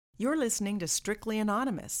You're listening to Strictly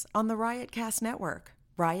Anonymous on the Riotcast Network,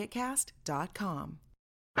 riotcast.com.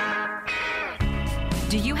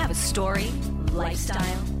 Do you have a story,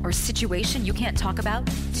 lifestyle, or situation you can't talk about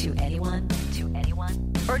to anyone?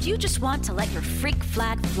 Or do you just want to let your freak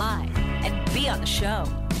flag fly and be on the show?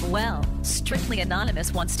 Well, Strictly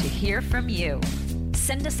Anonymous wants to hear from you.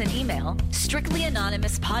 Send us an email,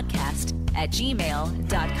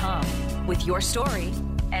 strictlyanonymouspodcast@gmail.com, with your story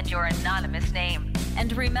and your anonymous name.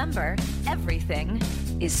 And remember, everything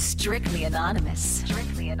is strictly anonymous.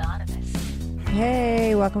 Strictly Anonymous.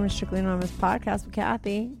 Hey, welcome to Strictly Anonymous Podcast with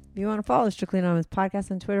Kathy. If you want to follow Strictly Anonymous Podcast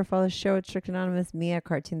on Twitter, follow the show at Strictly Anonymous, me at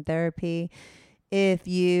Cartoon Therapy. If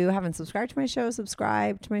you haven't subscribed to my show,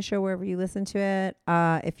 subscribe to my show wherever you listen to it.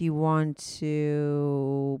 If you want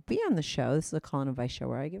to be on the show, this is a call and advice show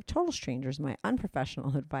where I give total strangers my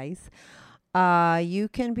unprofessional advice. You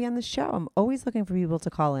can be on the show. I'm always looking for people to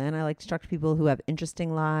call in. I like to talk to people who have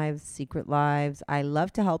interesting lives, secret lives. I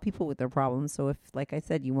love to help people with their problems. So if, like I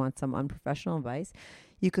said, you want some unprofessional advice,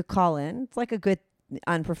 you could call in. It's like a good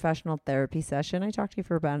unprofessional therapy session. I talk to you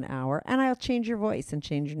for about an hour and I'll change your voice and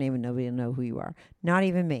change your name and nobody will know who you are. Not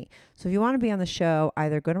even me. So if you want to be on the show,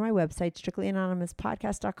 either go to my website,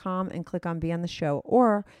 strictlyanonymouspodcast.com, and click on be on the show,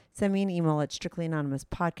 or send me an email at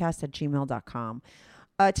strictlyanonymouspodcast@gmail.com.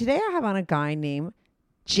 Today I have on a guy named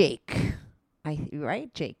Jake.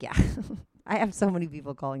 Jake, yeah. I have so many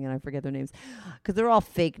people calling in, I forget their names because they're all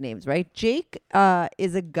fake names, right? Jake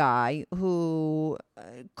is a guy who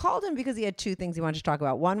called in because he had two things he wanted to talk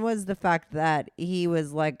about. One was the fact that he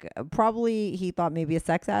was he thought maybe a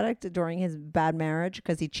sex addict during his bad marriage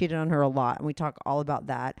because he cheated on her a lot. And we talk all about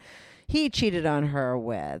that. He cheated on her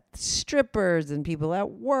with strippers and people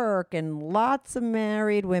at work and lots of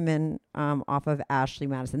married women off of Ashley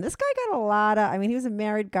Madison. This guy got he was a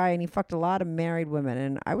married guy and he fucked a lot of married women.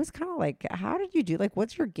 And I was kind of like, how did you do? Like,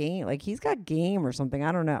 what's your game? Like, he's got game or something.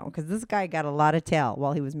 I don't know. Because this guy got a lot of tail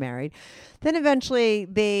while he was married. Then eventually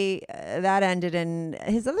that ended. And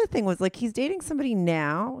his other thing was he's dating somebody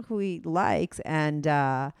now who he likes. And,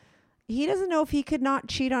 he doesn't know if he could not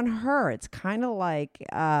cheat on her. It's kind of like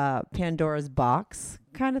Pandora's box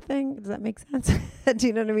kind of thing. Does that make sense? Do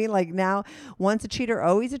you know what I mean? Like, now, once a cheater,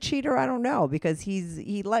 always a cheater? I don't know, because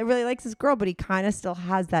he really likes this girl, but he kind of still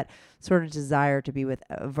has that sort of desire to be with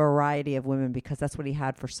a variety of women because that's what he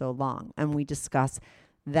had for so long. And we discuss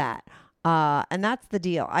that. And that's the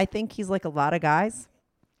deal. I think he's like a lot of guys.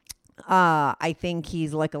 I think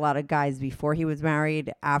he's like a lot of guys before he was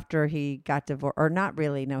married, after he got divorced, or not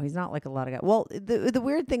really. No, he's not like a lot of guys. Well, the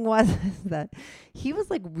weird thing was that he was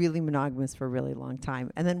really monogamous for a really long time.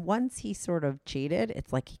 And then once he sort of cheated,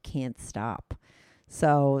 it's like he can't stop.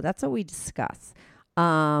 So that's what we discuss.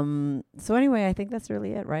 So anyway, I think that's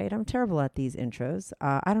really it, right? I'm terrible at these intros.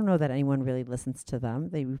 I don't know that anyone really listens to them.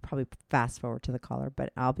 They would probably fast forward to the caller,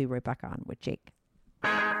 but I'll be right back on with Jake.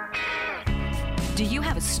 Do you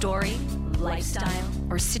have a story, lifestyle,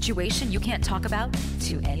 or situation you can't talk about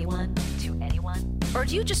to anyone? Or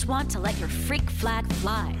do you just want to let your freak flag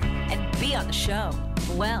fly and be on the show?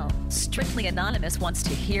 Well, Strictly Anonymous wants to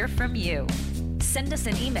hear from you. Send us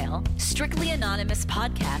an email,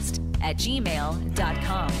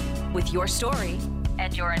 strictlyanonymouspodcast@gmail.com, with your story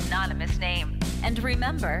and your anonymous name. And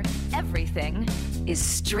remember, everything is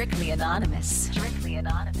strictly anonymous. Strictly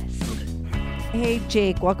Anonymous. Hey,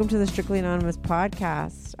 Jake, welcome to the Strictly Anonymous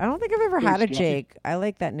Podcast. I don't think I've ever had a Jake. I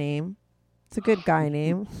like that name. It's a good guy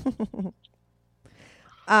name.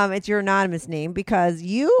 It's your anonymous name because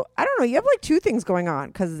you have two things going on.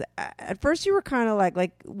 Because at first you were kind of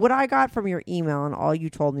like what I got from your email and all you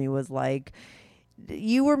told me was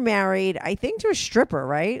you were married, I think, to a stripper,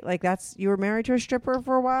 right? You were married to a stripper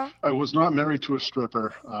for a while? I was not married to a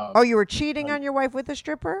stripper. You were cheating on your wife with a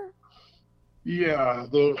stripper? Yeah,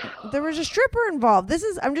 there was a stripper involved.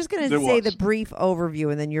 I'm just going to say the brief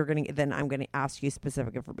overview, and then I'm going to ask you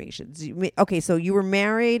specific information. Okay, so you were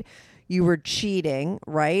married, you were cheating,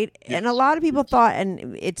 right? Yes. And a lot of people thought,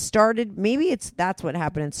 and it started, that's what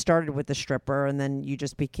happened. It started with the stripper, and then you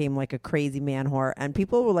just became like a crazy man whore, and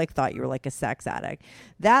people were thought you were like a sex addict.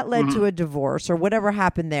 That led to a divorce, or whatever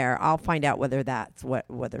happened there. I'll find out whether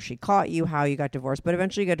whether she caught you, how you got divorced, but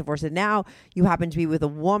eventually you got divorced, and now you happen to be with a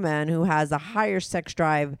woman who has a higher sex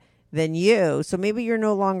drive than you. So maybe you're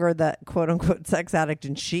no longer the quote unquote sex addict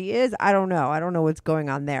and she is. I don't know. I don't know what's going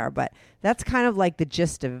on there, but that's kind of the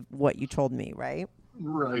gist of what you told me, right?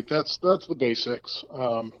 Right. That's the basics.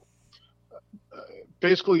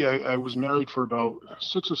 Basically, I was married for about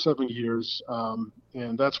 6 or 7 years,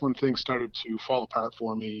 and that's when things started to fall apart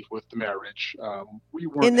for me with the marriage. We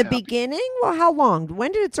weren't in the happy. beginning? Well, how long?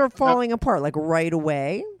 When did it start falling apart? Right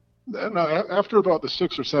away? No, after about the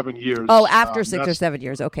 6 or 7 years. Oh, after 6 or that's 7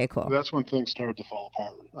 years. Okay, cool. that's when things started to fall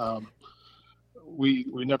apart. We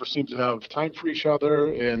never seemed to have time for each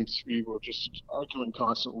other, and we were just arguing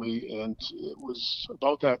constantly. And it was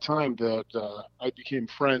about that time that I became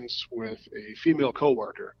friends with a female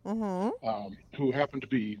coworker who happened to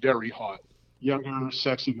be very hot, younger,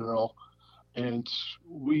 sexy girl, and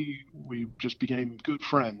we just became good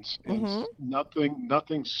friends. And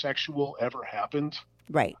nothing sexual ever happened.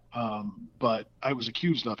 Right. But I was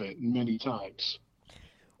accused of it many times.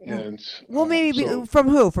 And Well, maybe so, from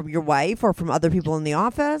who? From your wife or from other people in the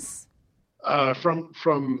office?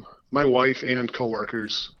 from my wife and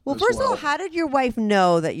coworkers. Well, as first of all, well. how did your wife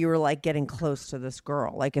know that you were like getting close to this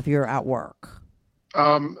girl? Like if you're at work?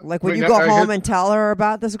 Like when I mean, you go I home had- and tell her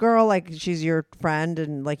about this girl, like she's your friend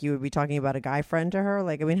and like you would be talking about a guy friend to her?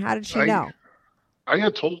 Like, I mean, how did she know? I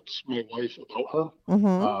had told my wife about her,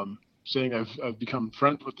 Mm-hmm. saying I've become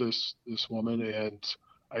friends with this woman, and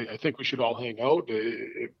I think we should all hang out.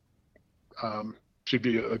 She'd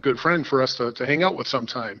be a good friend for us to hang out with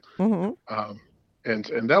sometime. Mm-hmm.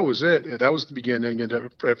 And that was it. That was the beginning. And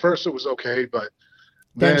at first it was okay, but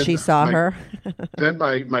Then she saw her. Then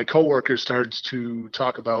my coworkers started to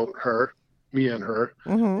talk about her, me and her,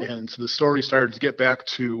 Mm-hmm. and the story started to get back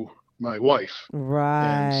to my wife.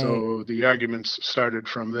 Right. And so the arguments started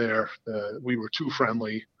from there. We were too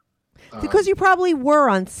friendly. Because you probably were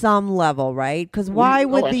on some level, right? Because why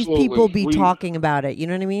would these people be absolutely. talking about it? You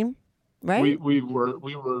know what I mean? Right? We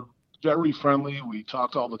were very friendly. We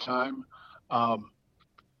talked all the time.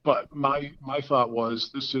 But my thought was,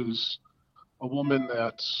 this is a woman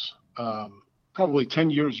that's probably 10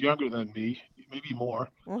 years younger than me, maybe more.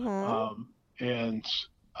 Mm-hmm. And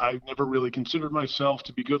I never really considered myself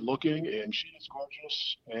to be good looking, and she is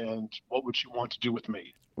gorgeous. And what would she want to do with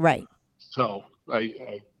me? Right. So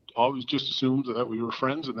I always just assumed that we were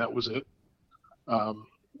friends, and that was it.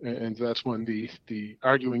 And that's when the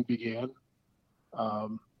arguing began,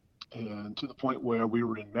 and to the point where we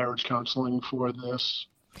were in marriage counseling for this.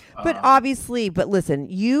 But obviously, but listen,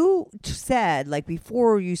 you said like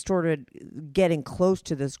before you started getting close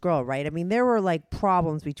to this girl, right? I mean, there were like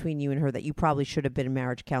problems between you and her that you probably should have been in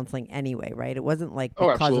marriage counseling anyway, right? It wasn't like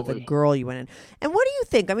Oh, because of the absolutely. girl you went in. And what do you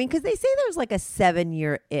think? I mean, because they say there's like a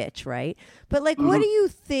 7-year itch, right? But like, what do you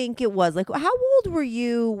think it was? Like, how old were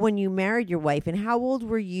you when you married your wife, and how old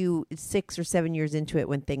were you 6 or 7 years into it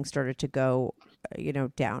when things started to go,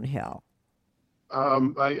 downhill?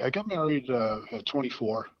 I got married at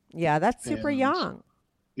 24. Yeah, that's super And young.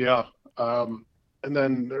 Yeah. And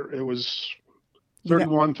then it was You got-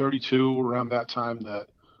 31, 32 around that time that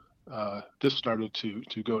this started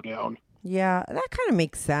to go down. Yeah, that kind of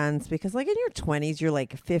makes sense because, like, in your 20s, you're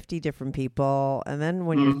like 50 different people. And then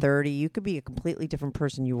when you're 30, you could be a completely different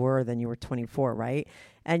person you were than you were 24, right?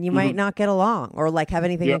 And you might not get along or, like, have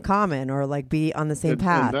anything in Yep. common or, like, be on the same And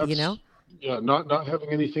path, that's, yeah, not having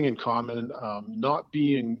anything in common, not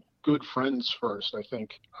being good friends first, I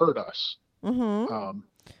think, hurt us. Mm-hmm. Um,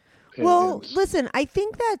 Well, and- listen, I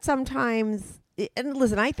think that sometimes, and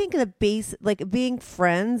listen, I think the base, like being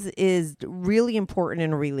friends is really important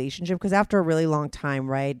in a relationship because after a really long time,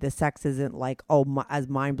 right, the sex isn't like, as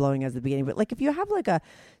mind blowing as the beginning. But like if you have like a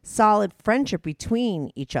solid friendship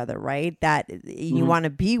between each other, right, that you want to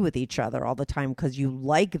be with each other all the time because you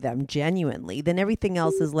like them genuinely, then everything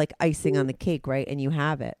else is like icing on the cake, right? And you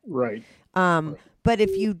have it. Right. But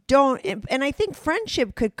if you don't, and I think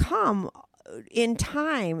friendship could come in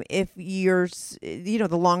time if you're, the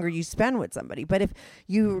longer you spend with somebody. But if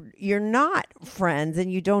you're not friends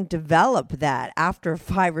and you don't develop that after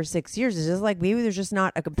 5 or 6 years, it's just like maybe there's just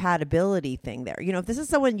not a compatibility thing there. If this is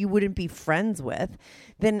someone you wouldn't be friends with,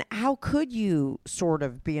 then how could you sort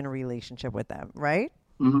of be in a relationship with them, right?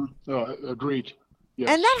 Agreed. Yes.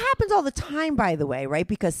 And that happens all the time, by the way, right?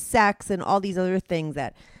 Because sex and all these other things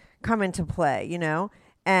that come into play,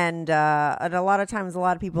 and a lot of times, a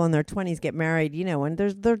lot of people in their 20s get married, and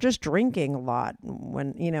they're just drinking a lot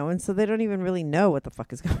and so they don't even really know what the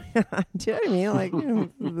fuck is going on. Do you know what I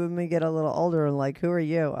mean? Like, when they get a little older and like, who are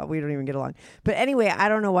you? We don't even get along. But anyway, I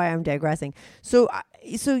don't know why I'm digressing. So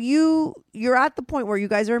you're at the point where you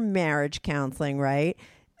guys are in marriage counseling, right?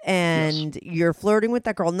 And you're flirting with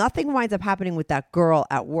that girl. Nothing winds up happening with that girl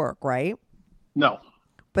at work, right? No.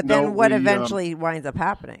 But No, then what we, eventually winds up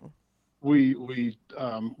happening? We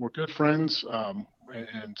were good friends,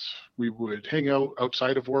 and we would hang out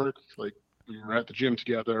outside of work. Like we were at the gym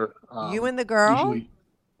together. You and the girl? Usually,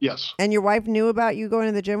 yes. And your wife knew about you going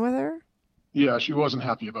to the gym with her? Yeah, she wasn't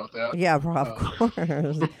happy about that. Yeah, bro, of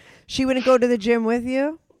course. She wouldn't go to the gym with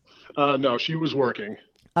you? No, she was working.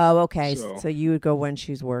 Oh, okay. So- So you would go when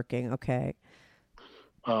she's working. Okay.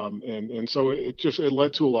 And so it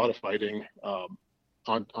led to a lot of fighting,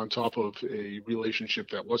 on top of a relationship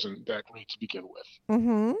that wasn't that great to begin with.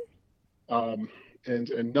 Mm-hmm.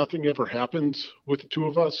 And nothing ever happened with the two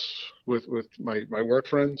of us, with my work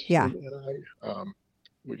friends. Yeah. And I,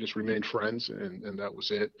 we just remained friends, and that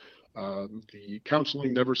was it. The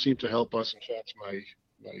counseling never seemed to help us. In fact,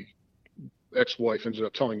 my ex-wife ended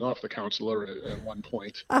up telling off the counselor at one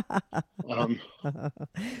point.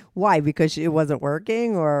 Why? Because it wasn't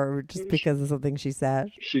working, or just because of something she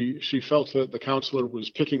said? She felt that the counselor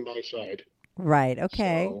was picking my side. Right.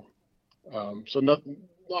 Okay. So not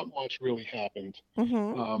much really happened.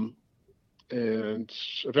 Mm-hmm. And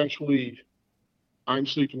eventually, I'm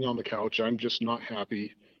sleeping on the couch. I'm just not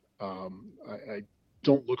happy. I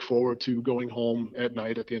don't look forward to going home at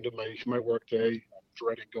night at the end of my work day. I'm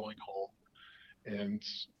dreading going home. And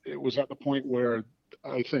it was at the point where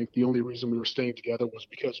I think the only reason we were staying together was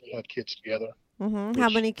because we had kids together. Mm-hmm. How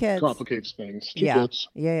many kids? Complicates things. Two Yeah. kids.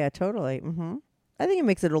 Yeah, totally. Mm-hmm. I think it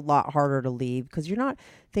makes it a lot harder to leave because you're not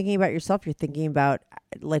thinking about yourself. You're thinking about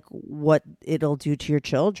like what it'll do to your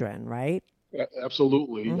children, right?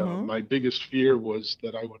 Absolutely. Mm-hmm. My biggest fear was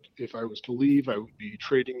that if I was to leave, I would be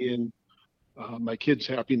trading in my kids'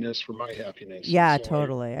 happiness for my happiness. Yeah, So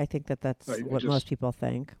totally. I think that's what most people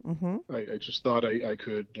think. Mm-hmm. I just thought I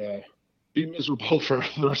could be miserable for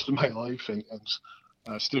the rest of my life and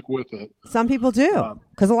stick with it. Some people do,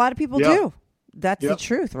 because a lot of people yeah. do. That's the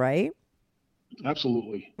truth, right?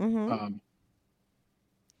 Absolutely. Mm-hmm.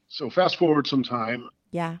 So fast forward some time,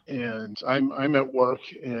 Yeah. and I'm at work,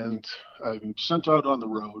 and I'm sent out on the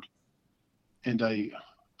road, and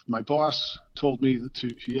my boss told me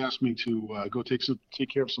he asked me to go take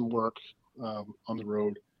care of some work on the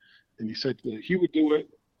road, and he said that he would do it,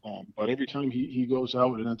 but every time he goes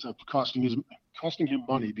out, it ends up costing him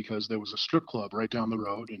money because there was a strip club right down the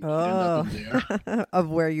road, and he ended up in there. Of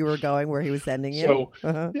where you were going, where he was sending you. So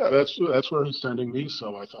Uh-huh. yeah, that's where he's sending me.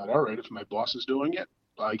 So I thought, all right, if my boss is doing it,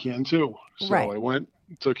 I can too. So Right. I went,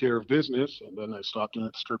 took care of business, and then I stopped in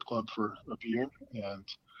at the strip club for a beer, and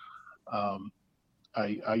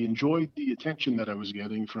I enjoyed the attention that I was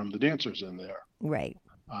getting from the dancers in there. Right.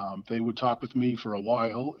 They would talk with me for a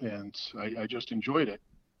while, and I just enjoyed it.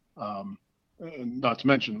 And not to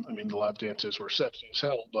mention, I mean, the lap dances were sexy as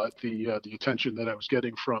hell, but the attention that I was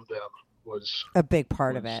getting from them was A big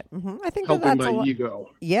part of it. Mm-hmm. I think helping that's my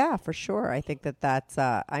ego. Yeah, for sure. I think that's.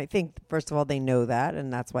 I think first of all they know that,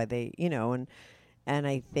 and that's why they, and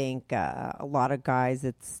I think a lot of guys,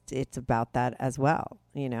 it's about that as well.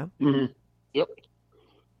 Mm-hmm. Yep.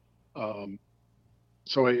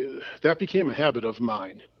 So that became a habit of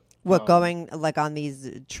mine. What, going like on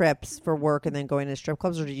these trips for work and then going to strip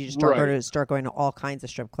clubs, or did you just start going to all kinds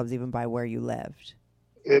of strip clubs, even by where you lived?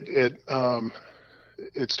 It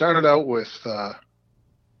started out with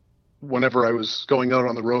whenever I was going out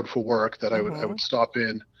on the road for work that I would stop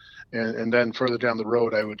in, and then further down the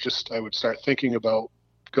road I would start thinking about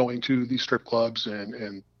going to these strip clubs,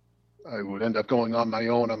 and I would end up going on my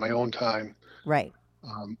own time. Right.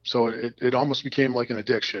 So it almost became like an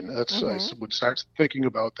addiction. I would start thinking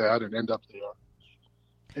about that and end up there.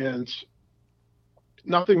 And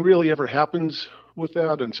nothing really ever happens with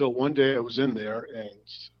that until one day I was in there, and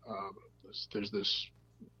there's this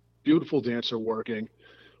beautiful dancer working.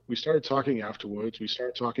 We started talking afterwards. We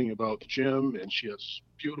started talking about the gym, and she has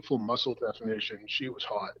beautiful muscle definition. She was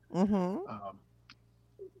hot. Mm-hmm.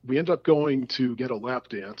 We ended up going to get a lap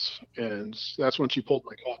dance, and that's when she pulled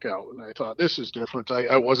my cock out. And I thought, this is different.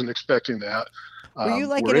 I wasn't expecting that. Were you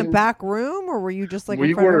like in a back room, or were you just like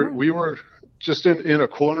we were just in a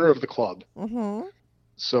corner of the club. Mm-hmm.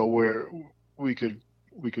 So we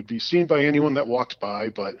could be seen by anyone that walked by,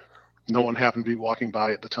 but no one happened to be walking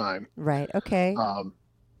by at the time. Right. Okay.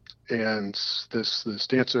 And this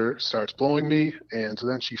dancer starts blowing me, and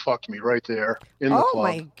then she fucked me right there in the club. Oh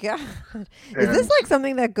my god! Is this like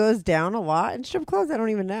something that goes down a lot in strip clubs? I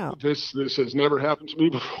don't even know. This has never happened to me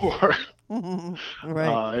before.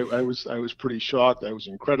 Right. I was pretty shocked. I was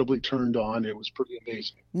incredibly turned on. It was pretty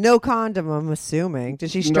amazing. No condom, I'm assuming.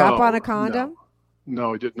 Did she strap on a condom?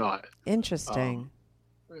 No, I did not. Interesting.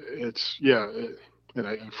 And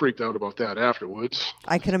I freaked out about that afterwards.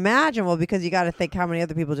 I can imagine. Well, because you got to think how many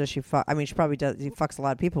other people does she fuck. I mean, she probably does. She fucks a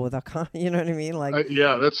lot of people without condom. You know what I mean? Like,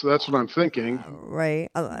 that's what I'm thinking. Right.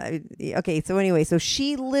 Okay. So anyway, so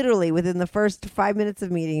she literally within the first 5 minutes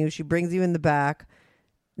of meeting you, she brings you in the back.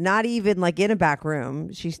 Not even like in a back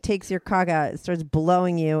room. She takes your cock out, starts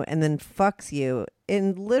blowing you, and then fucks you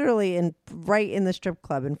right in the strip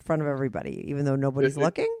club in front of everybody, even though nobody's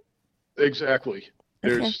looking. Exactly.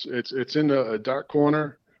 Okay. It's in a dark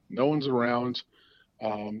corner. No one's around.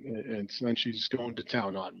 and then she's going to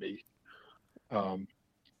town on me.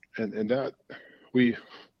 And that we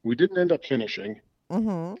didn't end up finishing.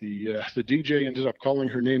 Mm-hmm. The DJ ended up calling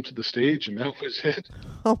her name to the stage, and that was it.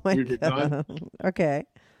 Oh my We were done. God. Okay.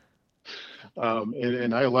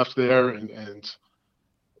 And I left there, and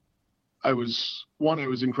I was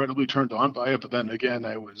incredibly turned on by it, but then again,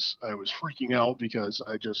 I was freaking out because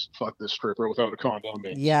I just fucked this stripper without a condom.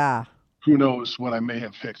 And Yeah. who knows what I may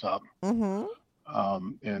have picked up. Mm-hmm.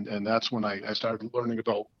 And that's when I started learning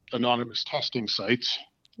about anonymous testing sites.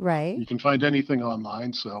 Right. You can find anything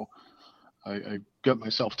online, so I got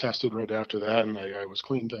myself tested right after that, and I was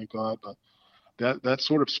clean, thank God. But that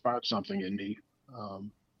sort of sparked something in me.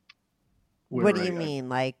 What do you mean?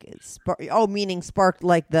 Like, meaning sparked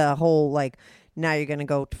like the whole, like, now you're going to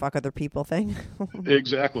go fuck other people thing?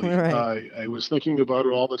 Exactly. Right. I was thinking about it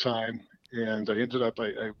all the time, and I ended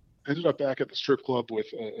up back at the strip club with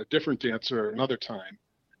a different dancer another time.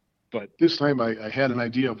 But this time I had an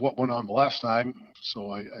idea of what went on the last time,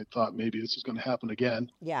 so I thought maybe this is going to happen again.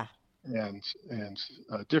 Yeah. And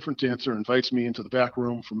a different dancer invites me into the back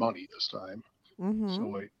room for money this time. Mm-hmm.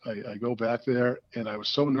 So I go back there, and I was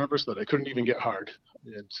so nervous that I couldn't even get hard.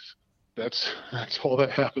 And that's all that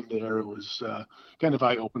happened there. It was kind of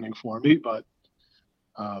eye-opening for me, but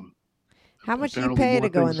how much do you apparently pay more to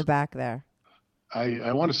go in things- the back there?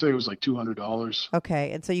 I want to say it was like $200.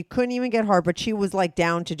 Okay, and so you couldn't even get hard, but she was like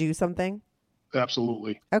down to do something?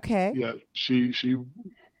 Absolutely. Okay. Yeah, she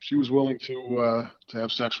was willing to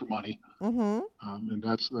have sex for money. Mm-hmm. And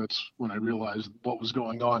that's when I realized what was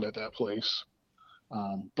going on at that place.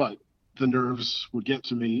 But the nerves would get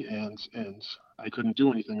to me, and I couldn't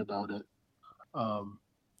do anything about it.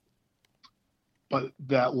 But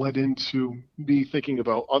that led into me thinking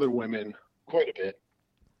about other women quite a bit.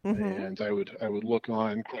 Mm-hmm. And I would look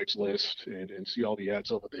on Craigslist and see all the ads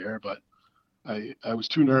over there, but I was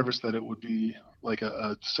too nervous that it would be like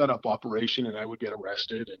a setup operation and I would get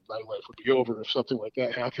arrested and my life would be over if something like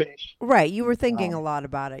that happened. Right. You were thinking a lot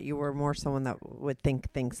about it. You were more someone that would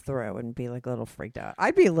think things through and be like a little freaked out.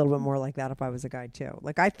 I'd be a little bit more like that if I was a guy too.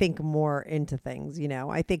 Like I think more into things, you know.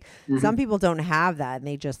 I think some people don't have that and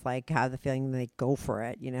they just like have the feeling they go for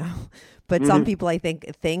it, you know. But some people I think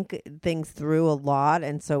things through a lot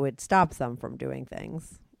and so it stops them from doing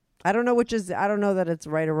things. I don't know that it's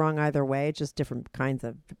right or wrong either way. It's just different kinds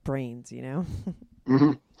of brains, you know?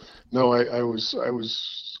 Mm-hmm. No, I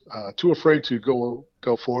was too afraid to go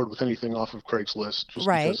forward with anything off of Craigslist just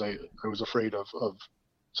because I was afraid of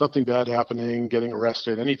something bad happening, getting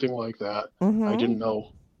arrested, anything like that. Mm-hmm. I didn't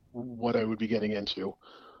know what I would be getting into.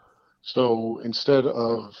 So instead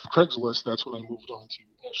of Craigslist, that's when I moved on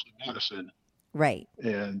to Ashley Madison. Right.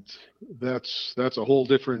 And that's a whole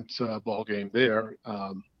different ball game there.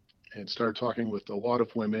 And started talking with a lot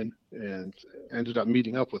of women and ended up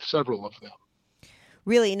meeting up with several of them.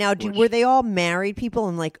 Really? Now, were they all married people?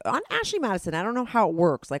 And like on Ashley Madison, I don't know how it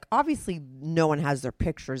works. Like obviously no one has their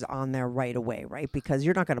pictures on there right away, right? Because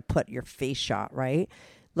you're not going to put your face shot, right?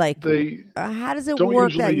 Like how does it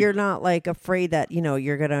work that you're not like afraid that, you know,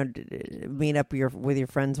 you're going to meet up with your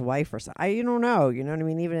friend's wife or something? You don't know. You know what I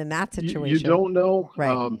mean? Even in that situation. You don't know.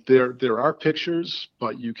 Right. There are pictures,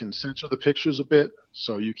 but you can censor the pictures a bit.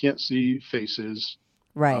 So you can't see faces.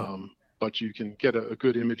 Right. But you can get a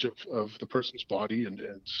good image of the person's body and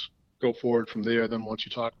go forward from there. Then once you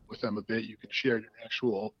talk with them a bit, you can share your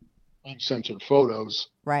actual uncensored photos.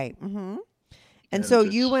 Right. Mm-hmm. And so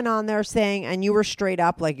you went on there saying, and you were straight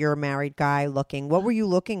up like you're a married guy looking. What were you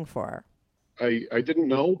looking for? I didn't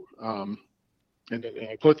know, and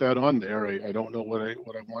I put that on there. I don't know what I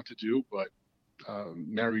want to do, but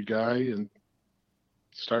married guy, and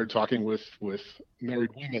started talking with married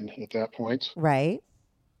women at that point. Right.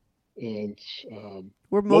 And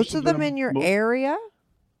were most of them in your area?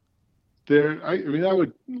 I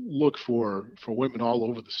would look for women all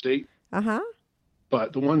over the state. Uh-huh.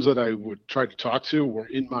 But the ones that I would try to talk to were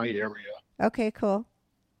in my area. Okay, cool.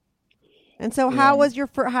 And so how was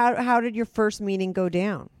how did your first meeting go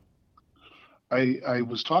down? I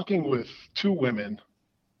was talking with two women,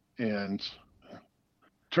 and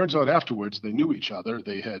turns out afterwards they knew each other.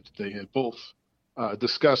 They had both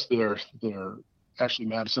discussed their Ashley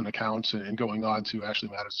Madison accounts and going on to Ashley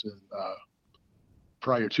Madison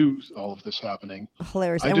prior to all of this happening.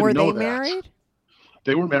 Hilarious. And were they married?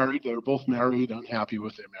 They were married. They were both married, unhappy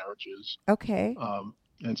with their marriages. Okay.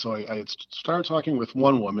 And so I had started talking with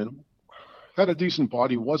one woman, had a decent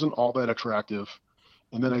body, wasn't all that attractive.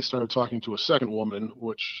 And then I started talking to a second woman,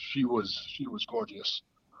 which she was gorgeous.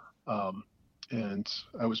 And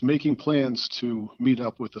I was making plans to meet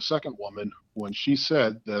up with the second woman when she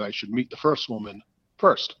said that I should meet the first woman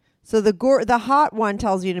first. So the hot one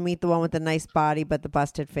tells you to meet the one with the nice body but the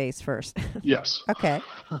busted face first. Yes. Okay.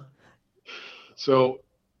 So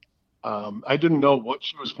I didn't know what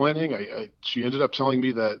she was planning. She ended up telling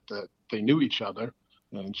me that they knew each other,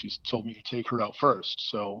 and she told me to take her out first.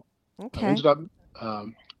 So I Okay. ended up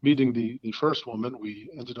meeting the first woman. We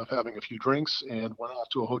ended up having a few drinks and went off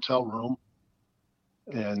to a hotel room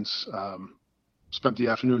and spent the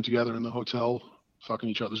afternoon together in the hotel, fucking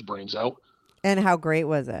each other's brains out. And how great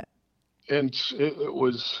was it? And it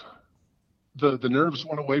was the nerves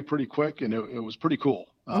went away pretty quick, and it was pretty cool.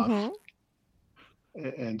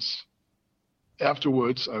 And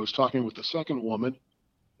afterwards, I was talking with the second woman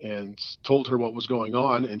and told her what was going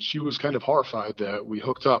on, and she was kind of horrified that we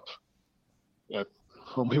hooked up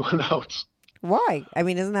when we went out. Why? I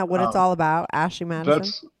mean, isn't that what it's all about, Ashley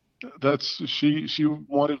Madison? That's she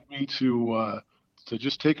wanted me to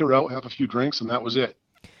just take her out, have a few drinks, and that was it.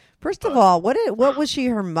 First of all, what was she,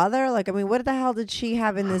 her mother? Like, I mean, what the hell did she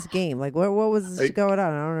have in this game? Like, what was going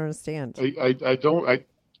on? I don't understand. I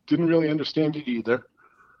didn't really understand it either,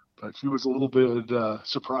 but she was a little bit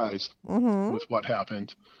surprised with what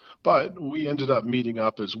happened. But we ended up meeting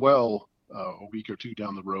up as well a week or two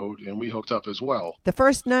down the road, and we hooked up as well. The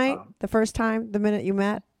first night, the first time, the minute you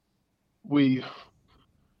met?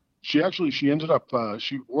 She ended up,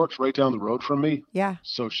 she worked right down the road from me. Yeah.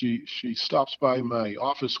 So she stopped by my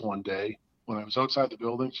office one day when I was outside the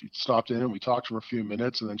building. She stopped in and we talked for a few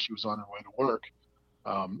minutes, and then she was on her way to work.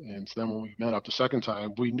 And then when we met up the second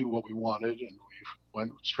time, we knew what we wanted, and we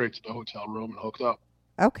went straight to the hotel room and hooked up.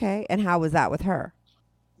 Okay. And how was that with her?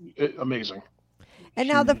 Amazing. And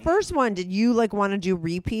now the first one, did you like want to do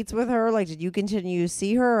repeats with her? Like, did you continue to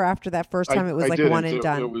see her, or after that first time it was like didn't. one and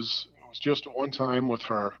done? It was just one time with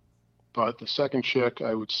her. But the second chick,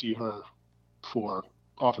 I would see her for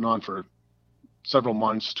off and on for several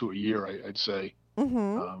months to a year, I'd say.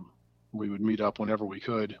 We would meet up whenever we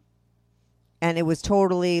could. And it was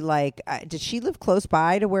totally like, did she live close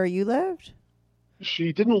by to where you lived?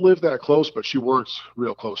 She didn't live that close, but she worked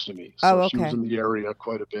real close to me. So she was in the area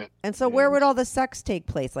quite a bit. And so where would all the sex take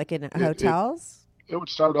place? Like in hotels? It would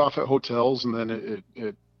start off at hotels, and then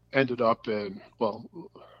it ended up in, well,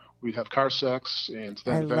 we'd have car sex, and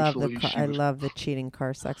then eventually I love the cheating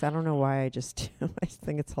car sex. I don't know why I just do. I just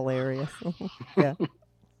think it's hilarious. Yeah.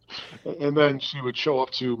 And then she would show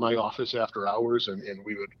up to my office after hours, and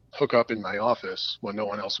we would hook up in my office when no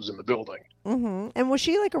one else was in the building. And was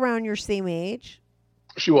she like around your same age?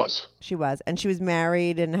 She was. She was. And she was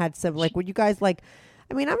married and had some, like, would you guys like,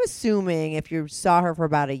 I mean, I'm assuming if you saw her for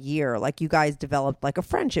about a year, like you guys developed like a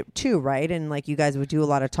friendship too, right? And like you guys would do a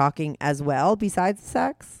lot of talking as well besides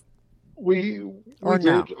sex? We no?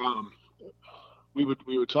 did. We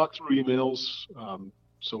would talk through emails,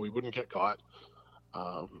 so we wouldn't get caught.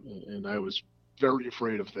 And I was very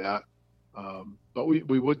afraid of that. But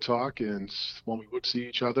we would talk, and when we would see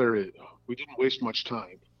each other, we didn't waste much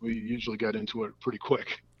time. We usually got into it pretty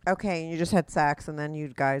quick. Okay, and you just had sex, and then you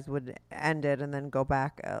guys would end it and then go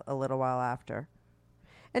back a little while after.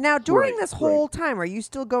 And now, during this whole time, are you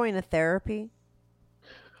still going to therapy?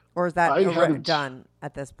 Or is that done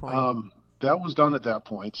at this point? That was done at that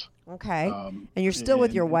point. Okay. And you're still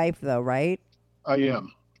with your wife, though, right? I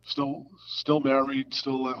am. Still married,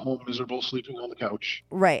 still at home, miserable, sleeping on the couch.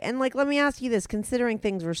 Right. And like, let me ask you this, considering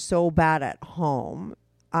things were so bad at home,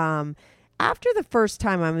 after the first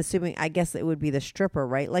time, I'm assuming, I guess it would be the stripper,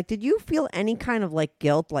 right? Like, did you feel any kind of like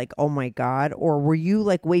guilt, like, oh my God, or were you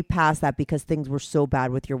like way past that because things were so bad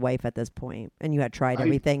with your wife at this point and you had tried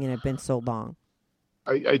everything and it had been so long?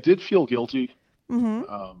 I did feel guilty.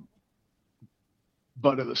 But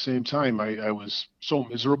at the same time, I was so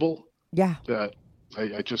miserable that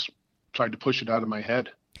I just tried to push it out of my head.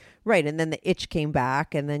 Right. And then the itch came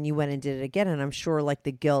back and then you went and did it again. And I'm sure like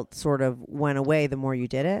the guilt sort of went away the more you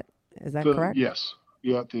did it. Is that correct? Yes.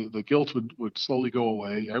 Yeah. The guilt would slowly go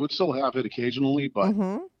away. I would still have it occasionally, but,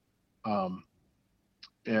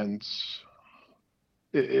 and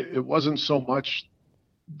it wasn't so much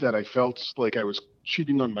that I felt like I was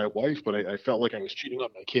cheating on my wife, but I felt like I was cheating on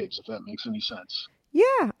my kids, if that makes any sense.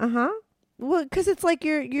 Yeah. Well, because it's like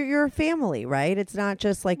you're a family, right? It's not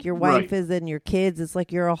just like your wife is and your kids. It's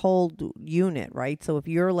like you're a whole unit, right? So if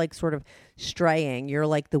you're like sort of straying, you're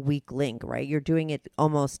like the weak link, right? You're doing it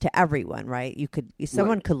almost to everyone, right?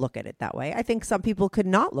 Someone could look at it that way. I think some people could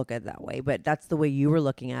not look at it that way, but that's the way you were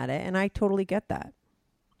looking at it, and I totally get that.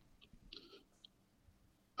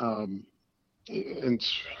 And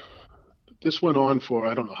this went on for,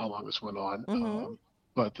 I don't know how long this went on.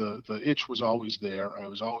 But the itch was always there. I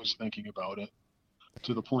was always thinking about it,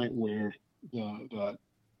 to the point where that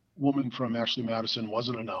woman from Ashley Madison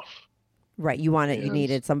wasn't enough. Right. You And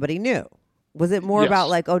needed somebody new. Was it more yes, about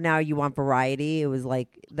like, oh, now you want variety? It was like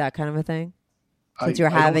that kind of a thing? Since you're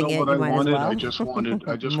I don't having know it, what you I might as wanted. well.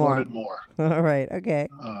 I just More. wanted more. All right. Okay.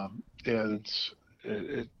 And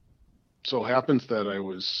it so happens that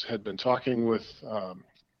had been talking with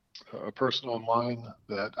a person online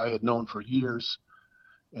that I had known for years,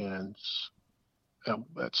 and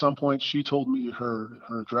at some point she told me her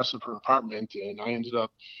address of her apartment, and I ended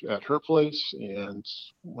up at her place and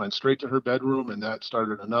went straight to her bedroom, and that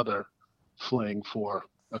started another fling for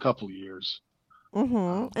a couple of years.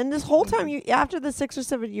 And this whole time, And after the 6 or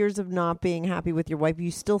 7 years of not being happy with your wife,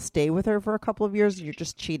 you still stay with her for a couple of years. You're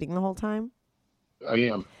just cheating the whole time, I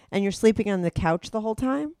am. and you're sleeping on the couch the whole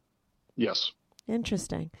time. Yes.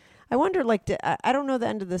 Interesting. I wonder, like, I don't know the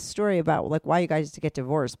end of this story about like why you guys get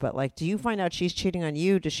divorced, but like, do you find out she's cheating on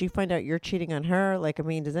you? Does she find out you're cheating on her? Like, I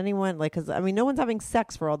mean, does anyone like? Because I mean, no one's having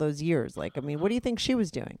sex for all those years. Like, I mean, what do you think she was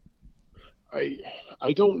doing?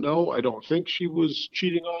 I don't know. I don't think she was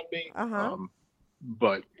cheating on me.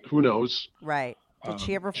 But who knows? Right. Did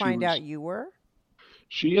she ever She find was. out you were?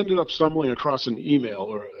 She ended up stumbling across an email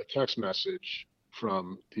or a text message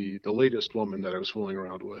from the latest woman that I was fooling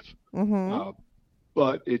around with.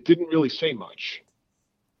 But it didn't really say much.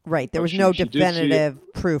 Right. There But was no she did see it.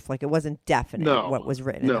 definitive proof. Like, it wasn't definite No, what was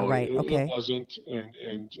written. in it. no, Right. it Okay. wasn't.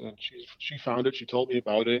 And she found it. She told me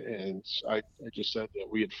about it, and I just said that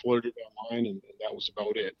we had flirted online, and that was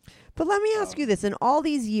about it. But let me ask you this. In all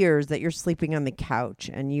these years that you're sleeping on the couch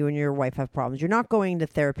and you and your wife have problems, you're not going to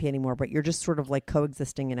therapy anymore, but you're just sort of like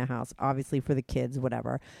coexisting in a house, obviously for the kids,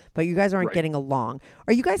 whatever. But you guys aren't Right. getting along.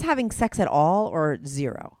 Are you guys having sex at all or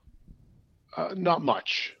zero? Not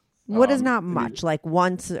much. What is not I mean, much? Like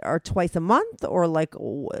once or twice a month or like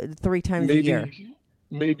 3 times a year?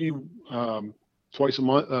 maybe twice a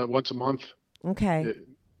month, once a month, Okay.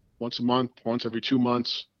 once a month, once every 2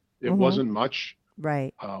 months. It Mhm. wasn't much.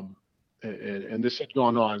 Right. And this had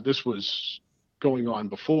gone on. This was going on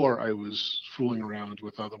before I was fooling around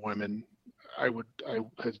with other women. I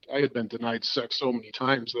had been denied sex so many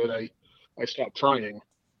times that I stopped trying.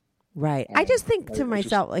 Right. I just think to I just-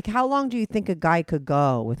 myself, like, how long do you think a guy could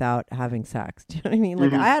go without having sex? Do you know what I mean?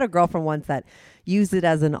 Like, I had a girlfriend once that used it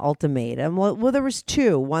as an ultimatum. Well, there was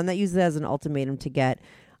two. One that used it as an ultimatum to get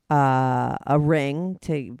a ring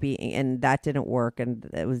to be, and that didn't work, and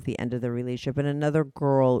it was the end of the relationship. And another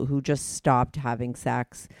girl who just stopped having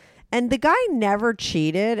sex. And the guy never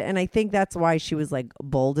cheated, and I think that's why she was like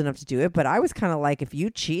bold enough to do it. But I was kind of like, if you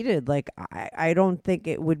cheated, like I don't think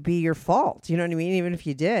it would be your fault. You know what I mean? Even if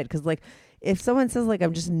you did, because like if someone says like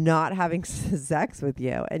I'm just not having sex with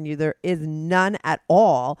you, and there is none at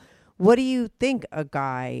all, what do you think a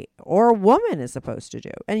guy or a woman is supposed to do?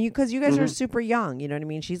 And because you guys are super young, you know what I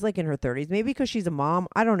mean? She's like in her 30s, maybe because she's a mom.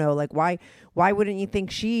 I don't know. Like why wouldn't you think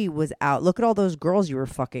she was out? Look at all those girls you were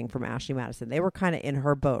fucking from Ashley Madison. They were kind of in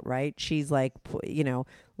her boat, right? She's like, you know,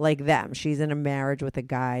 like them. She's in a marriage with a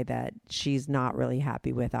guy that she's not really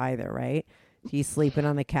happy with either, right? He's sleeping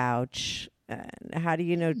on the couch. How do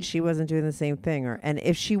you know she wasn't doing the same thing? And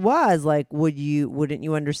if she was, like, wouldn't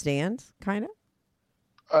you understand? Kind of.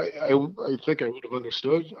 I think I would have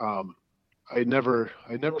understood. I never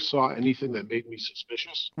saw anything that made me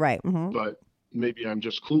suspicious. Right. Mm-hmm. But maybe I'm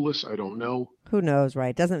just clueless. I don't know. Who knows,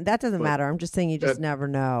 right? That doesn't But matter. I'm just saying you just never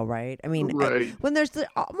know, right? I mean, Right. when there's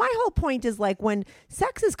my whole point is like when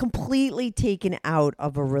sex is completely taken out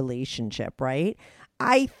of a relationship, right?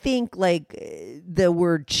 I think like the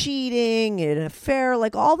word cheating and affair,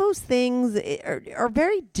 like all those things are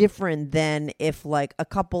very different than if like a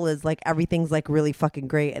couple is like everything's like really fucking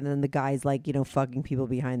great and then the guy's like, you know, fucking people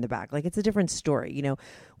behind the back. Like it's a different story, you know.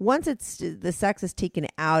 Once the sex is taken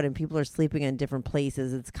out and people are sleeping in different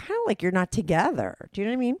places, it's kind of like you're not together. Do you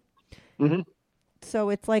know what I mean? Mm-hmm. So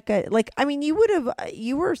it's like I mean, you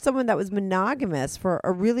were someone that was monogamous for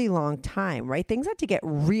a really long time, right? Things had to get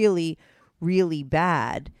really, really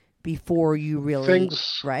bad before you really,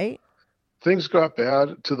 right? Things got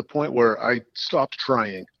bad to the point where I stopped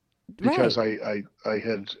trying because I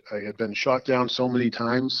had been shot down so many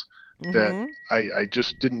times that I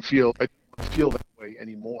just didn't feel that way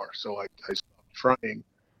anymore. So I stopped trying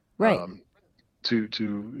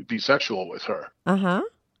to be sexual with her.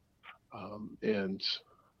 And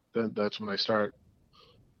then that's when I started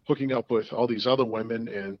hooking up with all these other women,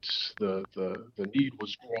 and the need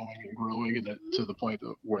was growing and growing, and to the point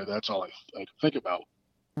where that's all I could think about.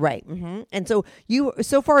 Right. Mm-hmm. And so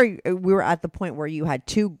so far we were at the point where you had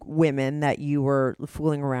two women that you were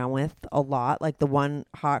fooling around with a lot, like the one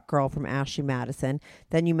hot girl from Ashley Madison.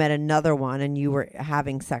 Then you met another one and you were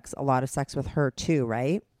having a lot of sex with her too,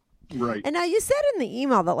 right? Right. And now you said in the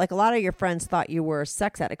email that like a lot of your friends thought you were a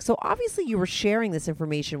sex addict. So obviously you were sharing this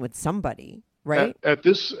information with somebody, right? At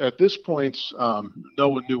this point, no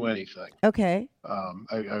one knew anything. Okay.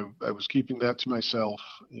 I was keeping that to myself,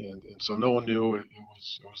 and so no one knew. It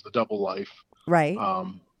was the double life. Right.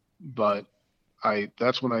 But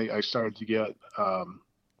that's when I started to get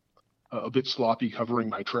a bit sloppy covering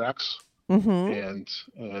my tracks, and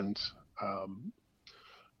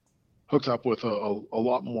hooked up with a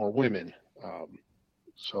lot more women.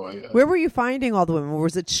 Where were you finding all the women?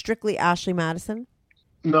 Was it strictly Ashley Madison?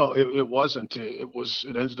 No, it wasn't. It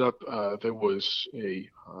ended up there was a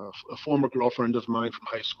former girlfriend of mine from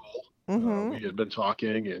high school. We had been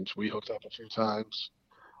talking, and we hooked up a few times.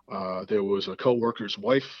 There was a coworker's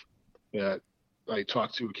wife that I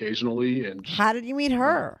talked to occasionally. And how did you meet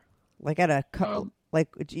her? Like at a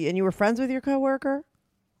and you were friends with your coworker?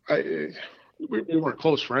 We weren't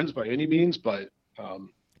close friends by any means, but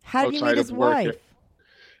how did you meet his wife?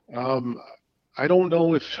 I don't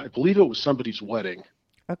know I believe it was somebody's wedding.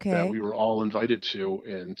 Okay. That we were all invited to,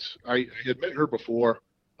 and I had met her before,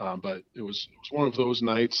 but it was one of those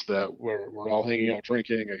nights that we're all hanging out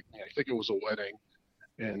drinking. I think it was a wedding,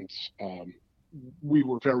 and we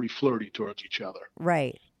were very flirty towards each other.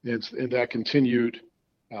 Right. And that continued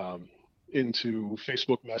into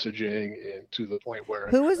Facebook messaging, and to the point where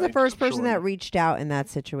who was the first person that reached out in that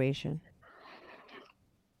situation?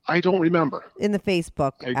 I don't remember. In the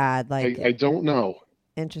Facebook ad, I don't know.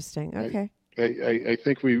 Interesting. Okay. I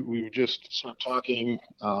think we would just start talking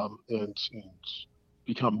and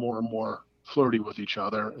become more and more flirty with each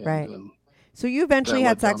other. And, right. So you eventually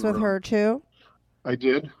had sex with her too? I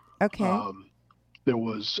did. Okay. There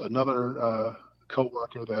was another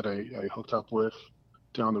coworker that I hooked up with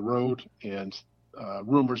down the road, and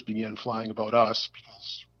rumors began flying about us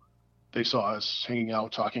because they saw us hanging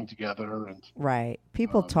out, talking together. And right.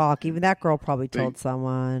 People talk. Even that girl probably told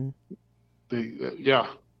someone. Yeah.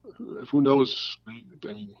 Who knows? I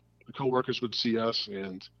mean, the coworkers would see us,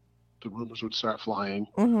 and the rumors would start flying.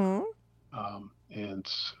 And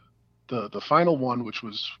the final one, which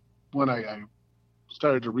was when I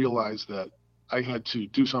started to realize that I had to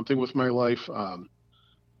do something with my life.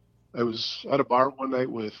 I was at a bar one night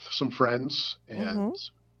with some friends, and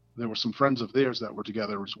there were some friends of theirs that were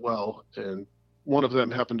together as well. And one of them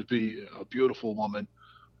happened to be a beautiful woman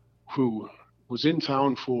who was in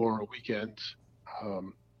town for a weekend.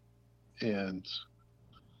 And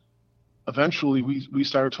eventually we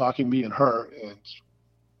started talking, me and her, and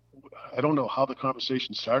I don't know how the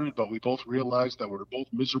conversation started, but we both realized that we were both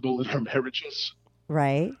miserable in our marriages.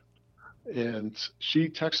 Right. And she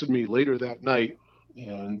texted me later that night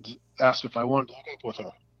and asked if I wanted to hook up with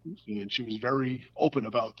her. And she was very open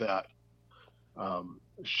about that.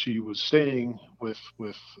 She was staying with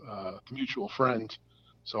the mutual friend.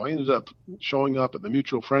 So I ended up showing up at the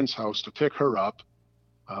mutual friend's house to pick her up.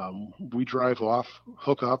 We drive off,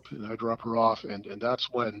 hook up, and I drop her off. And that's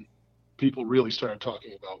when people really started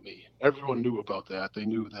talking about me. Everyone knew about that. They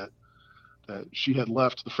knew that she had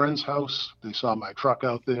left the friend's house. They saw my truck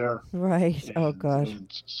out there. Right. Oh, gosh. And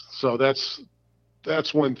so that's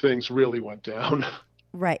when things really went down.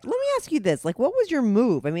 Right. Let me ask you this. Like, what was your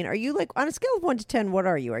move? I mean, are you like, on a scale of 1 to 10, what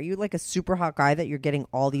are you? Are you like a super hot guy that you're getting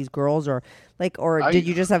all these girls, or did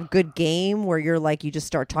you just have good game where you're like, you just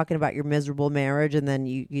start talking about your miserable marriage and then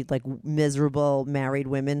you like miserable married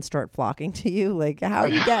women start flocking to you? Like, how are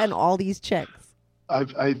you getting all these chicks?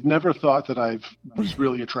 I've never thought that I was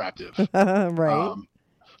really attractive. Right.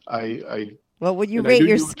 What would you rate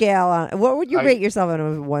your scale on? What would you rate yourself on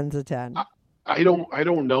a 1 to 10? I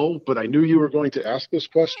don't know, but I knew you were going to ask this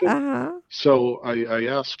question. So I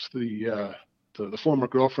asked the former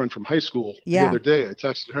girlfriend from high school the other day. I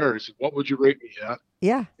texted her. I said, "What would you rate me at?"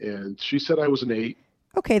 Yeah. And she said I was an 8.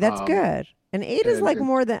 Okay, that's good. An 8 is like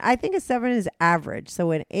more than, I think a 7 is average.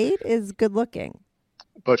 So an 8 is good looking.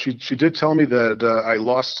 But she did tell me that I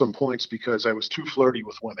lost some points because I was too flirty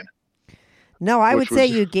with women. No, I would say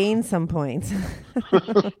you gained some points.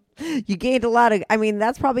 You gained a lot of, I mean,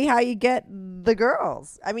 that's probably how you get the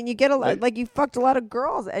girls. I mean, you get a lot, like you fucked a lot of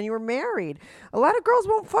girls and you were married. A lot of girls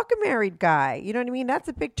won't fuck a married guy. You know what I mean? That's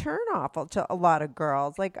a big turnoff to a lot of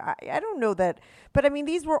girls. Like, I don't know that, but I mean,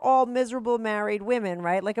 these were all miserable married women,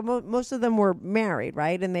 right? Like most of them were married,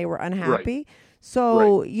 right? And they were unhappy. Right.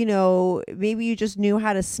 So, you know, maybe you just knew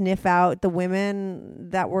how to sniff out the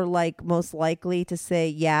women that were like most likely to say,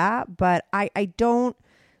 yeah, but I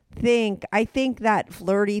think that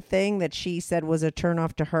flirty thing that she said was a turn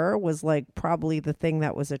off to her was like probably the thing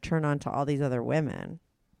that was a turn on to all these other women.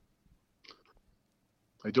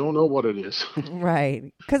 I don't know what it is.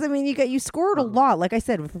 Right. Because I mean, you scored a lot. Like I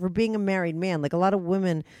said, for being a married man, like a lot of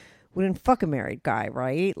women wouldn't fuck a married guy,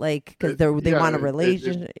 right? Like, because they want a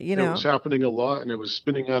relationship, you know. It was happening a lot, and it was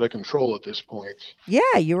spinning out of control at this point.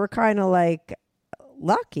 Yeah, you were kind of like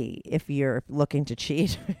lucky if you're looking to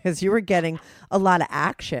cheat, because you were getting a lot of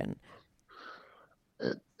action.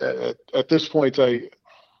 At this point, I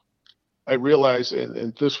realized,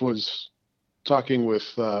 and this was talking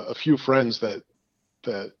with a few friends that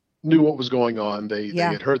knew what was going on. They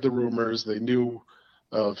had heard the rumors. They knew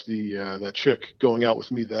of that chick going out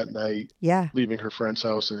with me that night, leaving her friend's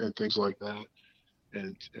house and things like that.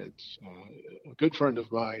 And a good friend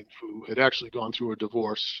of mine who had actually gone through a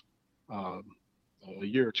divorce a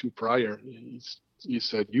year or two prior, he